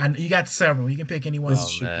 man? And you got several. You can pick any one. This Oh,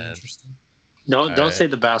 should be man. interesting. Don't Alright. say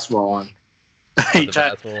the basketball one. The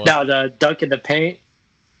basketball one? No, the dunk in the paint.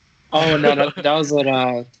 Oh no, that was what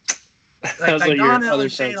that was Like what your Donnell other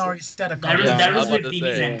and Shane friends. already said a That couple was Yeah, that I was was with about to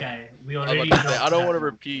TV say. Zenkai. We I was already about to say, talked I don't about want to that.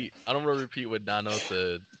 repeat. I don't want to repeat what Dano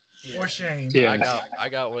said. or Shane. Yeah. I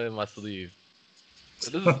got one in my sleeve.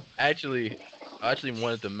 So this is actually, I actually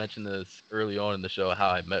wanted to mention this early on in the show how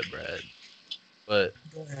I met Brad, but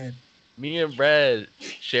Go ahead. me and Brad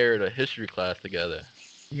shared a history class together,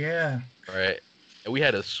 Yeah. right? And we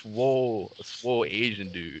had a swole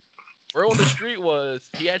Asian dude. Where on the street was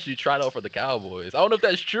he actually tried out for the Cowboys. I don't know if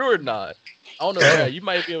that's true or not. I don't know, Brad. You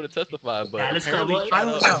might be able to testify, but Dallas apparently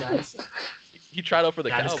Cowboys. I don't know. he tried out for the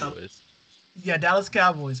Dallas Cowboys. Yeah, Dallas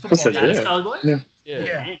Cowboys What's football. that? Dallas Yeah. Cowboys. Yeah. Yeah.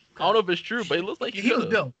 Yeah. I don't know if it's true, but it looks like He was could've.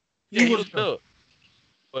 built. Yeah, he was built.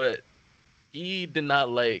 But he did not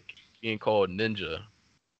like being called ninja.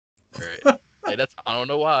 Right. Like that's I don't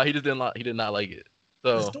know why. He did not like it.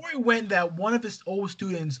 The So story went that one of his old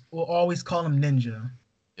students will always call him Ninja.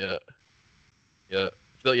 yeah. Yeah.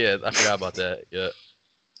 So yeah, I forgot about that. Yeah.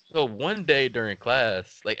 So one day during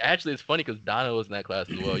class, like actually it's funny because Donna was in that class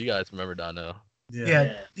as well. You guys remember Donna?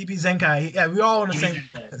 Yeah, DB Zenkai. Yeah, we all on the same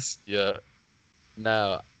class. Yeah.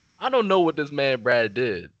 Now, I don't know what this man Brad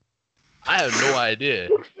did. I have no idea.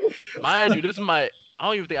 Mind you, I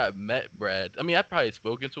don't even think I've met Brad. I mean, I've probably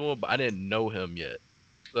spoken to him, but I didn't know him yet.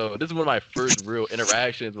 So this is one of my first real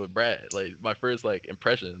interactions with Brad. Like my first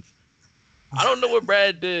impressions. I don't know what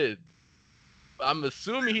Brad did. I'm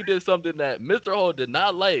assuming he did something that Mr. Hall did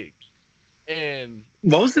not like. And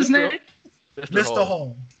What was his Mr. name? Mr.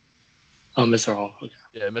 Hall. Oh, Mr. Hall. Okay.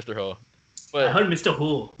 Yeah, Mr. Hall. I But heard Mr.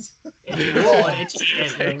 Who.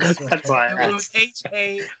 That's why I It was asked.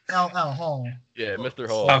 Hall. Hall. yeah, Mr.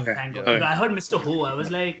 Hall. Okay. Thank Yeah. God. I heard Mr. Who. I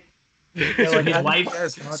was like, Yeah, so like, his how do you wife.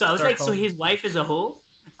 guys not So I was start like, so calling- his wife is a hoe.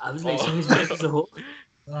 I was like, so Oh. his wife is a hoe.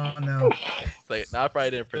 Oh no. It's like, nah, I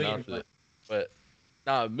probably didn't pronounce it. But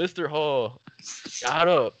nah, Mr. Hall got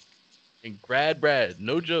up and grabbed Brad.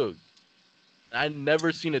 No joke. I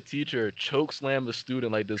never seen a teacher choke slam a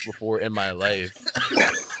student like this before in my life.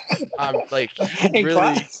 I'm like, In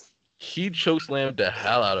class? he choke slammed the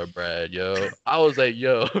hell out of Brad, yo. I was like,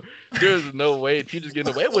 yo, there's no way teacher's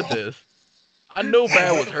getting away with this. I know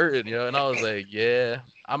Brad was hurting, yo, and I was like, yeah,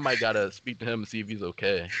 I might gotta speak to him and see if he's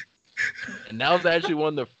okay. And that was actually one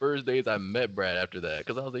of the first days I met Brad after that.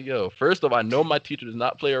 Because I was like, yo, first off, I know my teacher does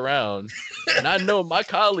not play around. And I know my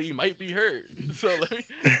colleague might be hurt. So let me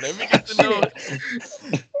get to know.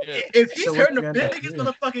 Yeah. If he's hurting the biggest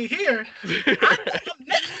motherfucker here, I'm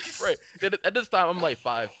next. Right. At this time, I'm like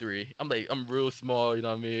 5'3". I'm real small, you know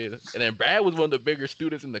what I mean? And then Brad was one of the bigger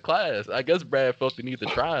students in the class. I guess Brad felt the need to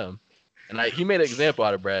try him. And he made an example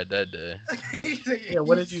out of Brad that day. Yeah,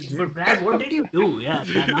 what did you do? But Brad, what did you do? Yeah,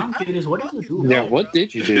 now I'm curious. What did you do? Yeah, what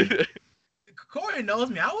did you do? Corey knows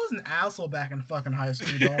me. I was an asshole back in fucking high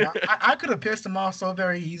school, dog. I could have pissed him off so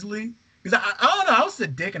very easily. Because I don't know, I was a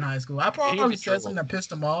dick in high school. I probably said something that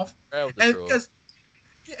pissed him off. And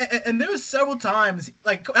there was several times,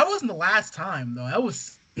 like, that wasn't the last time, though. That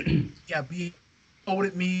was, yeah, he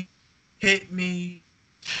owed me, hit me,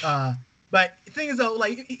 but the thing is, though,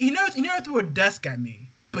 like, he never threw a desk at me.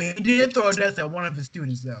 But he did throw a desk at one of his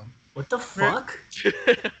students, though. What the fuck?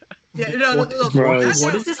 Yeah, no, what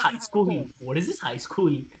is this high school? What is this high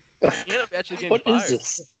school? What is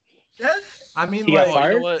this? Yes. I mean, He got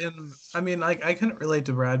fired? I couldn't relate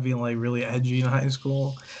to Brad being like really edgy in high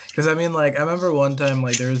school, because I mean, like, I remember one time,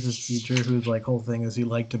 like, there was this teacher whose like whole thing is he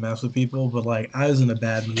liked to mess with people, but like I was in a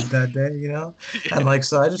bad mood that day, you know, and like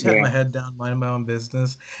so I just had my head down, minding my own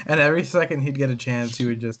business, and every second he'd get a chance, he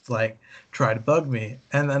would just like try to bug me,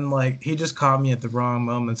 and then like he just caught me at the wrong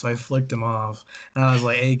moment, so I flicked him off, and I was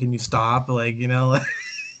like, hey, can you stop, like, you know, like,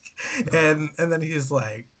 and then he's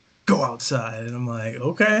like, go outside, and I'm like,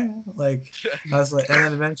 okay, like, I was like, and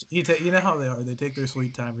then eventually you know how they are, they take their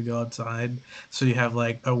sweet time to go outside, so you have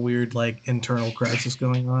like a weird like internal crisis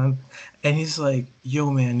going on, and he's like,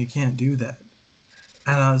 yo man, you can't do that,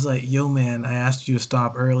 and I was like, yo man, I asked you to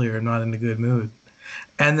stop earlier, I'm not in a good mood,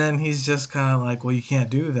 and then he's just kind of like, well, you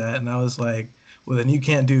can't do that, and I was like, well, then you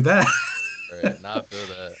can't do that. Right, now I feel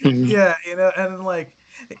that. Yeah, you know, and then like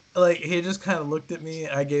he just kind of looked at me,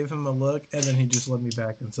 I gave him a look, and then he just let me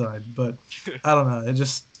back inside. But I don't know, it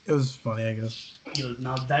was funny, I guess. Yo,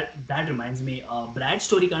 now that reminds me, Brad's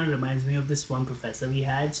story kind of reminds me of this one professor we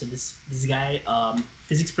had. So this guy,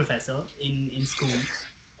 physics professor in school.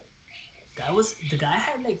 The guy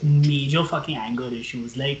had like major fucking anger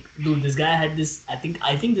issues. Like, dude, this guy had this. I think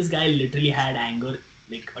this guy literally had anger,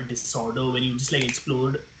 like a disorder, when he would just like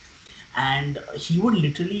explode. And he would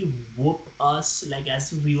literally whoop us like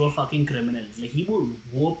as if we were fucking criminals. Like, he would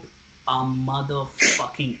whoop our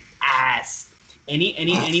motherfucking ass.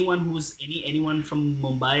 Anyone from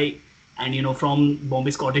Mumbai and, you know, from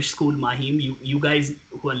Bombay Scottish School, Mahim, you guys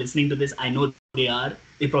who are listening to this, I know they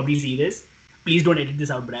probably see this. Please don't edit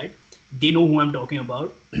this out, Brad. They know who I'm talking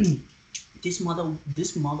about. This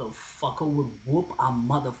motherfucker would whoop our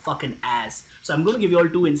motherfucking ass. So I'm gonna give you all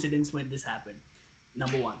two incidents when this happened.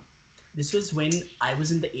 Number one. This was when I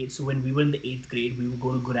was in the 8th. So when we were in the 8th grade, we were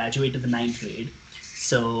going to graduate to the 9th grade.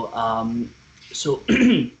 So,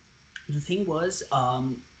 the thing was,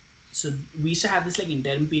 so we used to have this like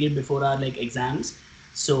interim period before our like exams.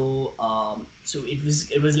 So, it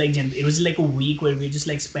was like a week where we just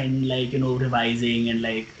like spend like, you know, revising and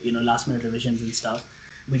like, you know, last minute revisions and stuff.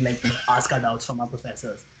 We'd like ask our doubts from our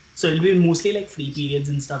professors. So it'll be mostly like free periods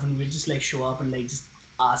and stuff, and we'd just like show up and like just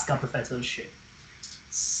ask our professors shit.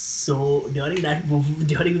 So during that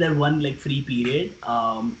one like free period,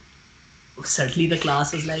 certainly the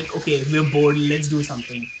class was like, okay, we're bored, let's do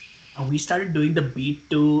something. And we started doing the beat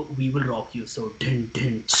to "We Will Rock You." So din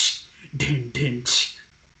din ch, din din ch.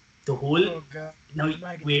 The whole. Oh, God. Now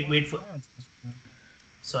wait for.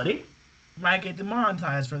 Sorry. Might get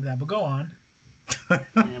demonetized for that, but go on.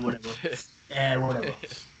 Whatever.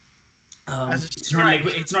 It's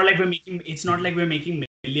not like we're making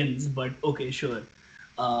millions, but okay, sure.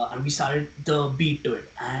 And we started the beat to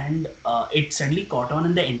it, and it suddenly caught on,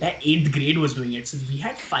 and the entire 8th grade was doing it. So we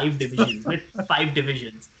had 5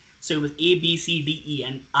 divisions. So it was A, B, C, D, E,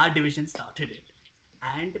 and our division started it.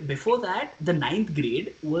 And before that, the 9th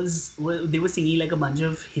grade they were singing like a bunch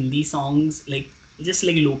of Hindi songs, like just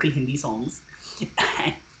like local Hindi songs.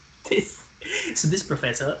 And this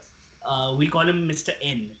professor, we'll call him Mr.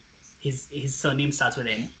 N. His surname starts with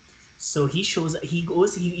N. So he goes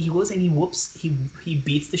and he whoops, he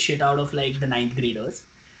beats the shit out of like the 9th graders,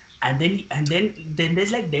 and then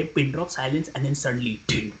there's like dead pin drop silence, and then suddenly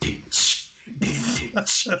din din sh, din din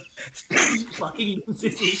sh. He fucking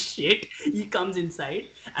loses his shit. He comes inside,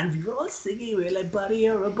 and we were all singing. We were like, "Buddy,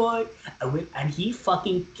 you're a boy," and he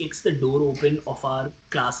fucking kicks the door open of our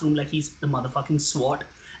classroom like he's the motherfucking SWAT,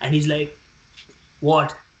 and he's like,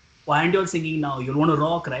 "What? Why aren't you all singing now? You want to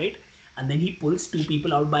rock, right?" And then he pulls 2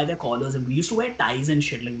 people out by their collars, and we used to wear ties and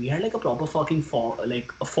shit. Like, we had like a proper fucking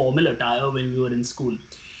formal attire when we were in school.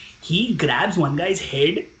 He grabs one guy's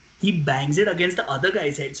head, He bangs it against the other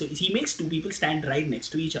guy's head. So he makes two people stand right next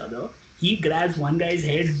to each other. He grabs one guy's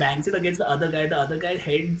head, bangs it against the other guy. The other guy's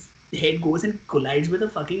head goes and collides with a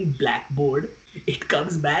fucking blackboard. It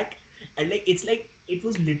comes back, and like it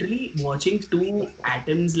was literally watching two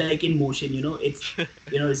atoms like in motion.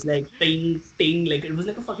 It's like ting ting, like it was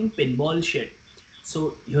like a fucking pinball shit.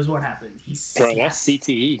 So here's what happened. Bro, that's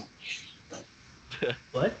CTE.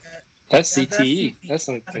 What? That's That's CTE. CTE. That's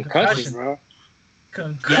a That's a concussion, bro.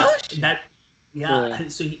 Concussion. Yeah.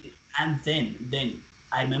 So then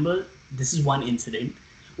I remember this is one incident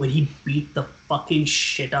where he beat the fucking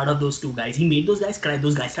shit out of those two guys. He made those guys cry.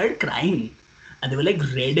 Those guys started crying, and they were like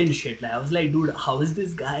red and shit. Like I was like, dude, how is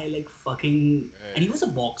this guy like fucking? Right. And he was a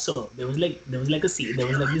boxer. There was like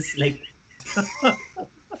this like.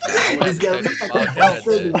 I This guy was a would've fucking texted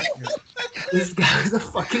boxer, Bob dude. This guy was a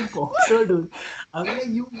fucking boxer, dude. I was like,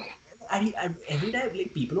 and every time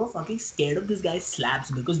like people were fucking scared of this guy's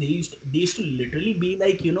slaps because they used to literally be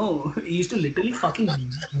like, he used to literally fucking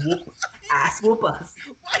ass whoop us.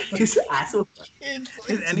 He used to ass whoop us. Did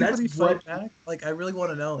anybody that's fight what- back? Like, I really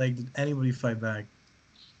want to know. Like, did anybody fight back?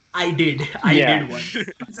 I did Yeah. once.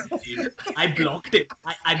 I blocked it.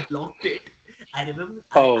 I blocked it. I remember.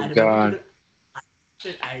 Oh, I remember God.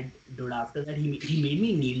 Dude, after that, he made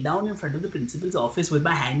me kneel down in front of the principal's office with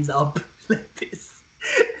my hands up like this.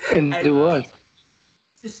 And I- it was.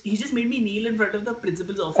 He just made me kneel in front of the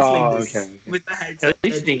principal's office Oh, like this okay. with my hands At up.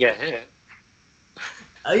 least you didn't get hit.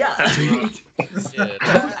 Yeah. Yeah,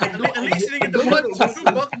 At least you didn't get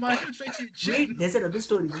the buck my straight to your Wait, chin. there's another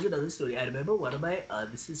story. I remember one of my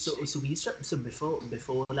this is so we used to, so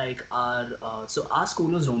before like our so our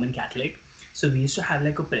school was Roman Catholic, so we used to have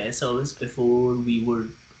like a prayer service before we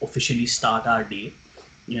would officially start our day,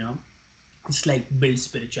 just like build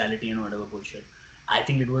spirituality and whatever bullshit. I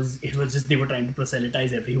think it was just they were trying to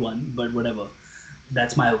proselytize everyone, but whatever.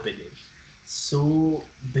 That's my opinion. So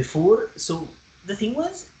the thing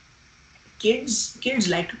was, kids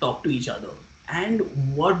like to talk to each other, and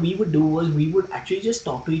what we would do was we would actually just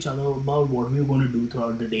talk to each other about what we were going to do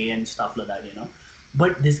throughout the day and stuff like that.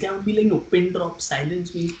 But this guy would be like, no, pin drop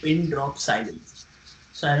silence means pin drop silence.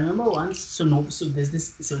 So I remember once, there was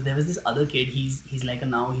this other kid. He's like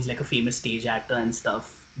a famous stage actor and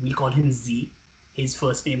stuff. We'll call him Z. His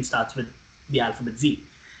first name starts with the alphabet Z.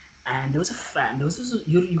 And there was a fan. There was this,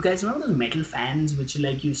 you guys remember those metal fans which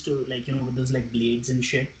like used to like with those like blades and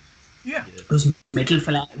shit. Yeah. Those metal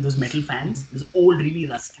fans, those old really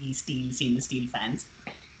rusty stainless steel fans.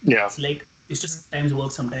 Yeah. It's like used to sometimes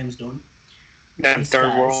work, sometimes don't. Them These third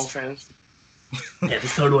guys- world fans. Yeah, the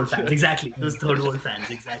third world fans, exactly. Those third world fans,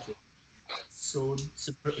 exactly. So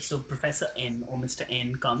Professor N or Mr.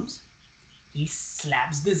 N comes. He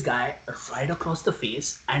slaps this guy right across the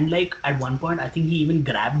face, and like at one point, I think he even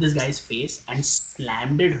grabbed this guy's face and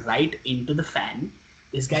slammed it right into the fan.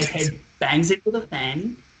 This guy's head bangs into the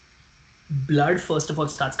fan. Blood first of all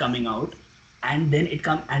starts coming out, and then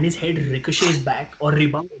and his head ricochets back or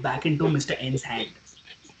rebounds back into Mr. N's hand.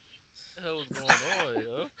 what the hell was going on,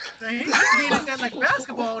 yo? Dang, he just beating that like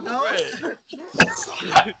basketball, dog. Right.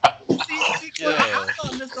 See, Yeah. I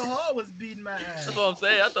thought Mr. Hall was beating my ass. That's what I'm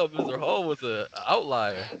saying. I thought Mr. Hall was an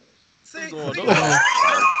outlier. See, What's see, going on?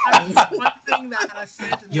 one thing that I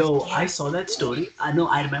said to Yo, Mr. I saw that story. I know.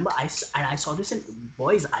 I remember. I saw this in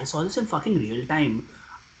boys. I saw this in fucking real time.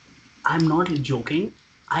 I'm not joking.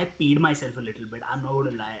 I peed myself a little bit. I'm not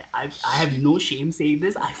gonna lie. I have no shame saying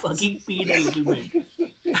this. I fucking peed a little bit.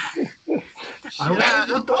 I was Yeah,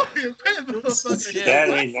 like, what the Yeah, That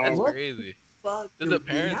ain't that's normal. crazy. fuck? Does the dude?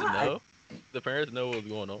 parents Yeah, know? The parents know what's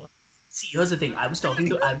going on. See, here's the thing. Here's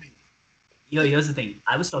the thing.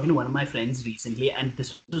 I was talking to one of my friends recently, and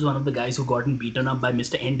this was one of the guys who gotten beaten up by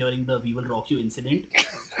Mr. N during the "We Will Rock You" incident.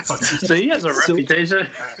 So he has a So- reputation.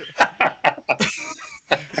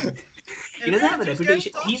 He doesn't have a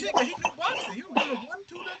reputation. He He's- can box it. He was gonna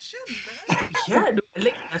 1-2 that shit, man. Yeah, dude,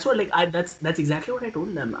 like that's what that's exactly what I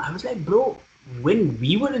told them. I was like, bro, when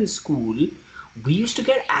we were in school, we used to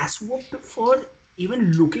get ass whooped for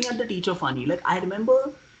even looking at the teacher funny. Like I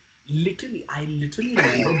literally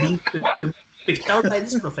remember being picked out by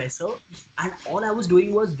this professor, and all I was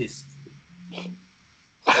doing was this.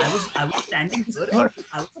 I was standing here.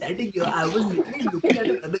 I was literally looking at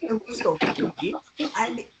another guy who was talking to me,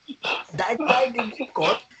 and that guy didn't get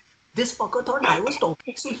caught. This fucker thought I was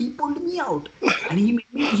talking, so he pulled me out, and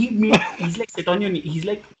he's like, sit on your knee. He's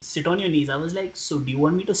like, sit on your knees. I was like, so do you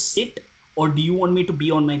want me to sit or do you want me to be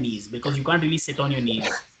on my knees? Because you can't really sit on your knees.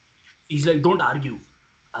 He's like, don't argue.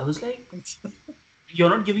 I was like, you're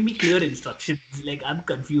not giving me clear instructions. Like I'm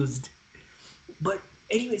confused. But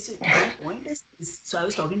Anyway, so my point is, so I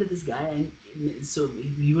was talking to this guy, and so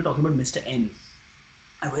we were talking about Mr. N.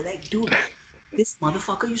 And we're like, dude, this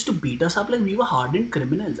motherfucker used to beat us up like we were hardened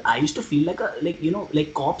criminals. I used to feel like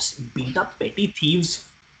cops beat up petty thieves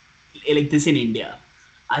like this in India.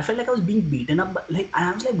 I felt like I was being beaten up, and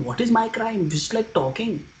I was like, what is my crime? Just like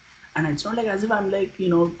talking. And it's not like as if I'm like,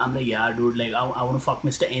 I'm like, yeah, dude, like I want to fuck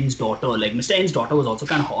Mr. N's daughter. Like Mr. N's daughter was also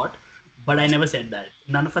kind of hot, but I never said that.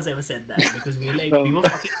 None of us ever said that because we were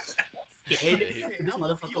fucking scared. This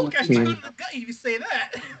motherfucker. You'll catch me in the gut if you say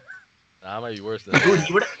that. Nah, I might be worse than that. Dude,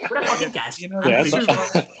 he would have fucking castrated. Yeah,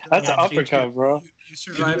 that's an uppercut, bro. You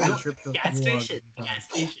survived the trip to Castration.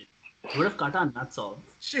 He would have cut our nuts off.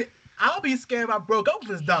 Shit, I'll be scared if I broke up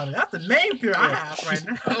with his daughter. That's the main fear I have right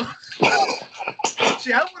now.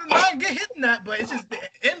 Shit, I wouldn't mind get hit in that, but it's just the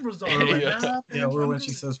end result right now. Yeah, or when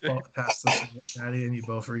she says pass this daddy and you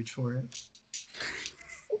both reach for it.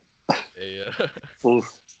 Yeah.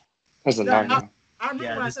 Oof. That's a nightmare. I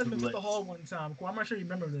remember when I said something to the hall one time. I'm not sure you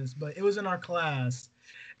remember this, but it was in our class.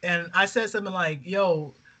 And I said something like,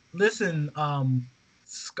 yo, listen, I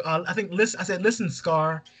said, listen,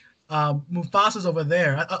 Scar, Mufasa's over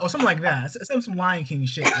there, or something like that. I said some Lion King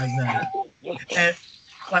shit like that. And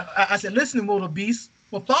I said, listen, little beast,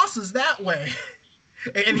 Mufasa's that way.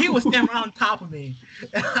 And he was standing right on top of me.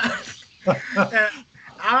 And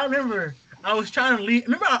I remember I was trying to leave.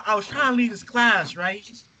 I was trying to leave this class, right?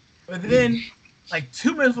 But then, like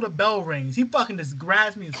 2 minutes before the bell rings, he fucking just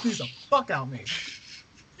grabs me and squeezes the fuck out of me.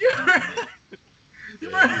 You remember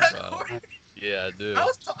that? Yeah, I do. I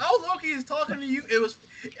was low-key just talking to you. It was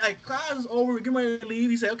like class was over. We're getting ready to leave.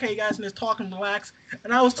 He said, "Okay, guys, and just talk and relax."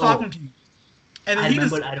 And I was talking to you, and then he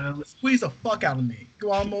just squeezed the fuck out of me.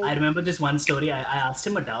 Go on, Mo. I remember this one story. I asked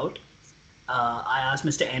him a doubt. I asked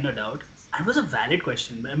Mr. N a doubt. And it was a valid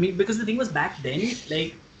question. I mean, because the thing was back then,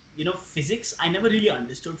 like, physics. I never really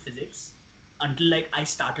understood physics until like I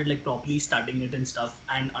started like properly studying it and stuff,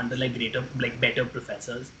 and under like better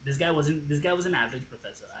professors. This guy was an average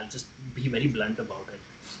professor. I'll just be very blunt about it.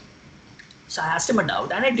 So I asked him a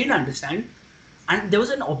doubt, and I didn't understand, and there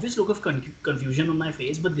was an obvious look of confusion on my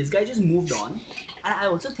face. But this guy just moved on, and I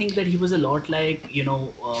also think that he was a lot like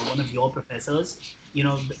one of your professors.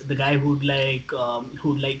 The guy who'd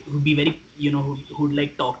be very who'd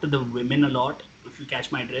like talk to the women a lot. If you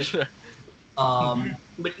catch my drift.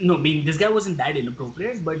 But no, this guy wasn't that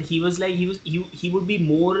inappropriate, but he was like he would be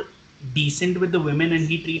more decent with the women, and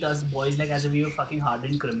he'd treat us boys like as if we were fucking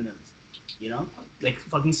hardened criminals, like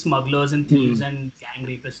fucking smugglers and thieves and gang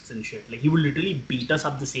rapists and shit. Like he would literally beat us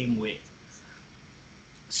up the same way.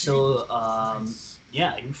 So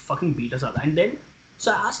yeah, he would fucking beat us up. And then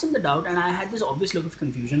so I asked him the doubt, and I had this obvious look of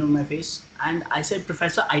confusion on my face, and I said,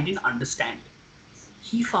 "Professor, I didn't understand."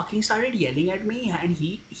 He fucking started yelling at me, and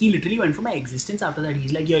he literally went for my existence after that.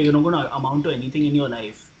 He's like, "Yeah, you're not gonna amount to anything in your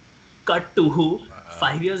life." Cut to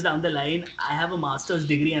 5 years down the line, I have a master's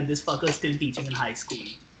degree, and this fucker is still teaching in high school.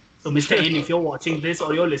 So, Mr. N, if you're watching this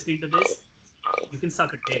or you're listening to this, you can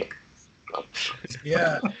suck a dick.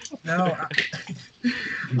 Yeah. No.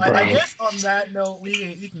 I guess on that note,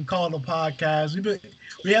 we can call it a podcast.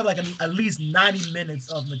 We have like at least 90 minutes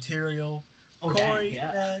of material. Oh, Corey,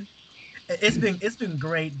 yeah. man. It's been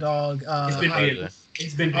great, dog. It's been I great.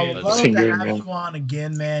 would love to have you on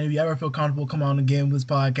again, man. If you ever feel comfortable, come on again with this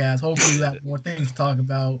podcast. Hopefully, we have more things to talk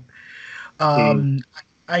about.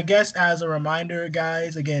 I guess as a reminder,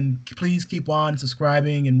 guys, again, please keep on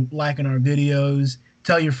subscribing and liking our videos.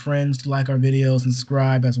 Tell your friends to like our videos and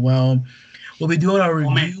subscribe as well. We'll be doing a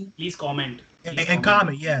review. Please comment. And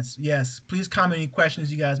comment, yes. Please comment any questions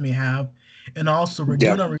you guys may have. And also, we're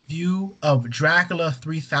doing a review of Dracula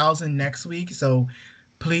 3000 next week, so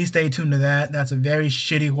please stay tuned to that. That's a very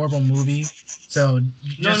shitty, horrible movie. So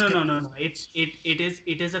no. It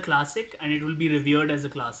is a classic, and it will be revered as a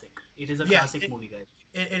classic. It is a classic movie, guys.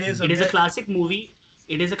 It is a classic movie.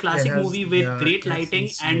 It is a classic movie with great lighting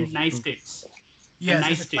and nice tits.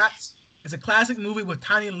 Yes, it's a classic movie with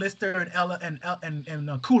Tiny Lister and Ella and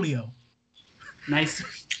Coolio. Nice.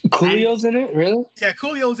 Coolio's in it, really? Yeah,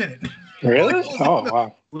 Coolio's in it. Really? Oh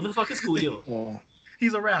wow. Who the fuck is Coolio? Yeah.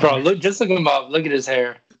 He's around. Bro, look him up. Look at his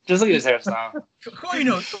hair. Just look at his hairstyle. You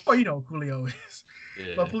know Coolio is.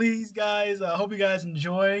 Yeah. But please, guys, I hope you guys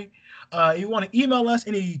enjoy. If you want to email us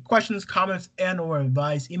any questions, comments, and/or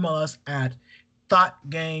advice, email us at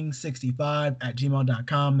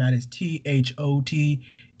thoughtgang65@gmail.com. That is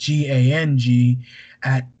THOTGANG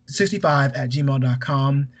at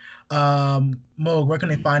 65@gmail.com. Mo, where can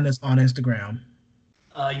they find us on Instagram?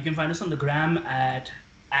 You can find us on the gram at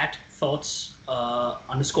thoughts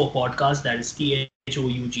 _podcast. That is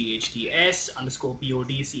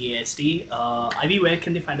HOUGHTS_PODCAST. Ivy, where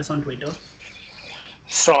can they find us on Twitter?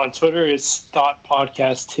 So on Twitter, it's Thought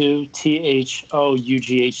Podcast 2,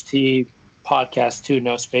 THOUGHT Podcast 2,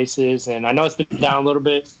 no spaces. And I know it's been down a little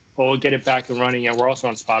bit, but we'll get it back and running. And we're also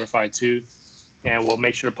on Spotify too. And we'll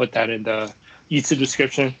make sure to put that in the YouTube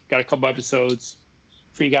description. Got a couple episodes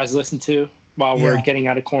for you guys to listen to while we're getting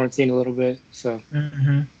out of quarantine a little bit. So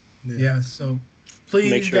so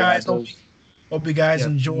please, sure guys, hope you guys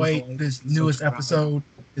enjoy this newest episode.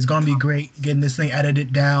 It's gonna be great getting this thing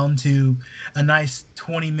edited down to a nice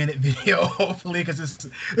 20-minute video, hopefully, because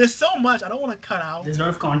there's so much I don't want to cut out. There's a lot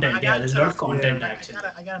of content. There's a lot of content actually.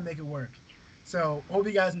 I gotta make it work. So hope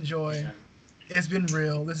you guys enjoy. It's been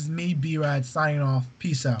real. This is me, B-Ride, signing off.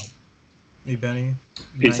 Peace out. Me, Benny.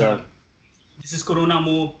 Peace out. This is Corona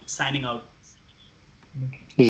Mo signing out.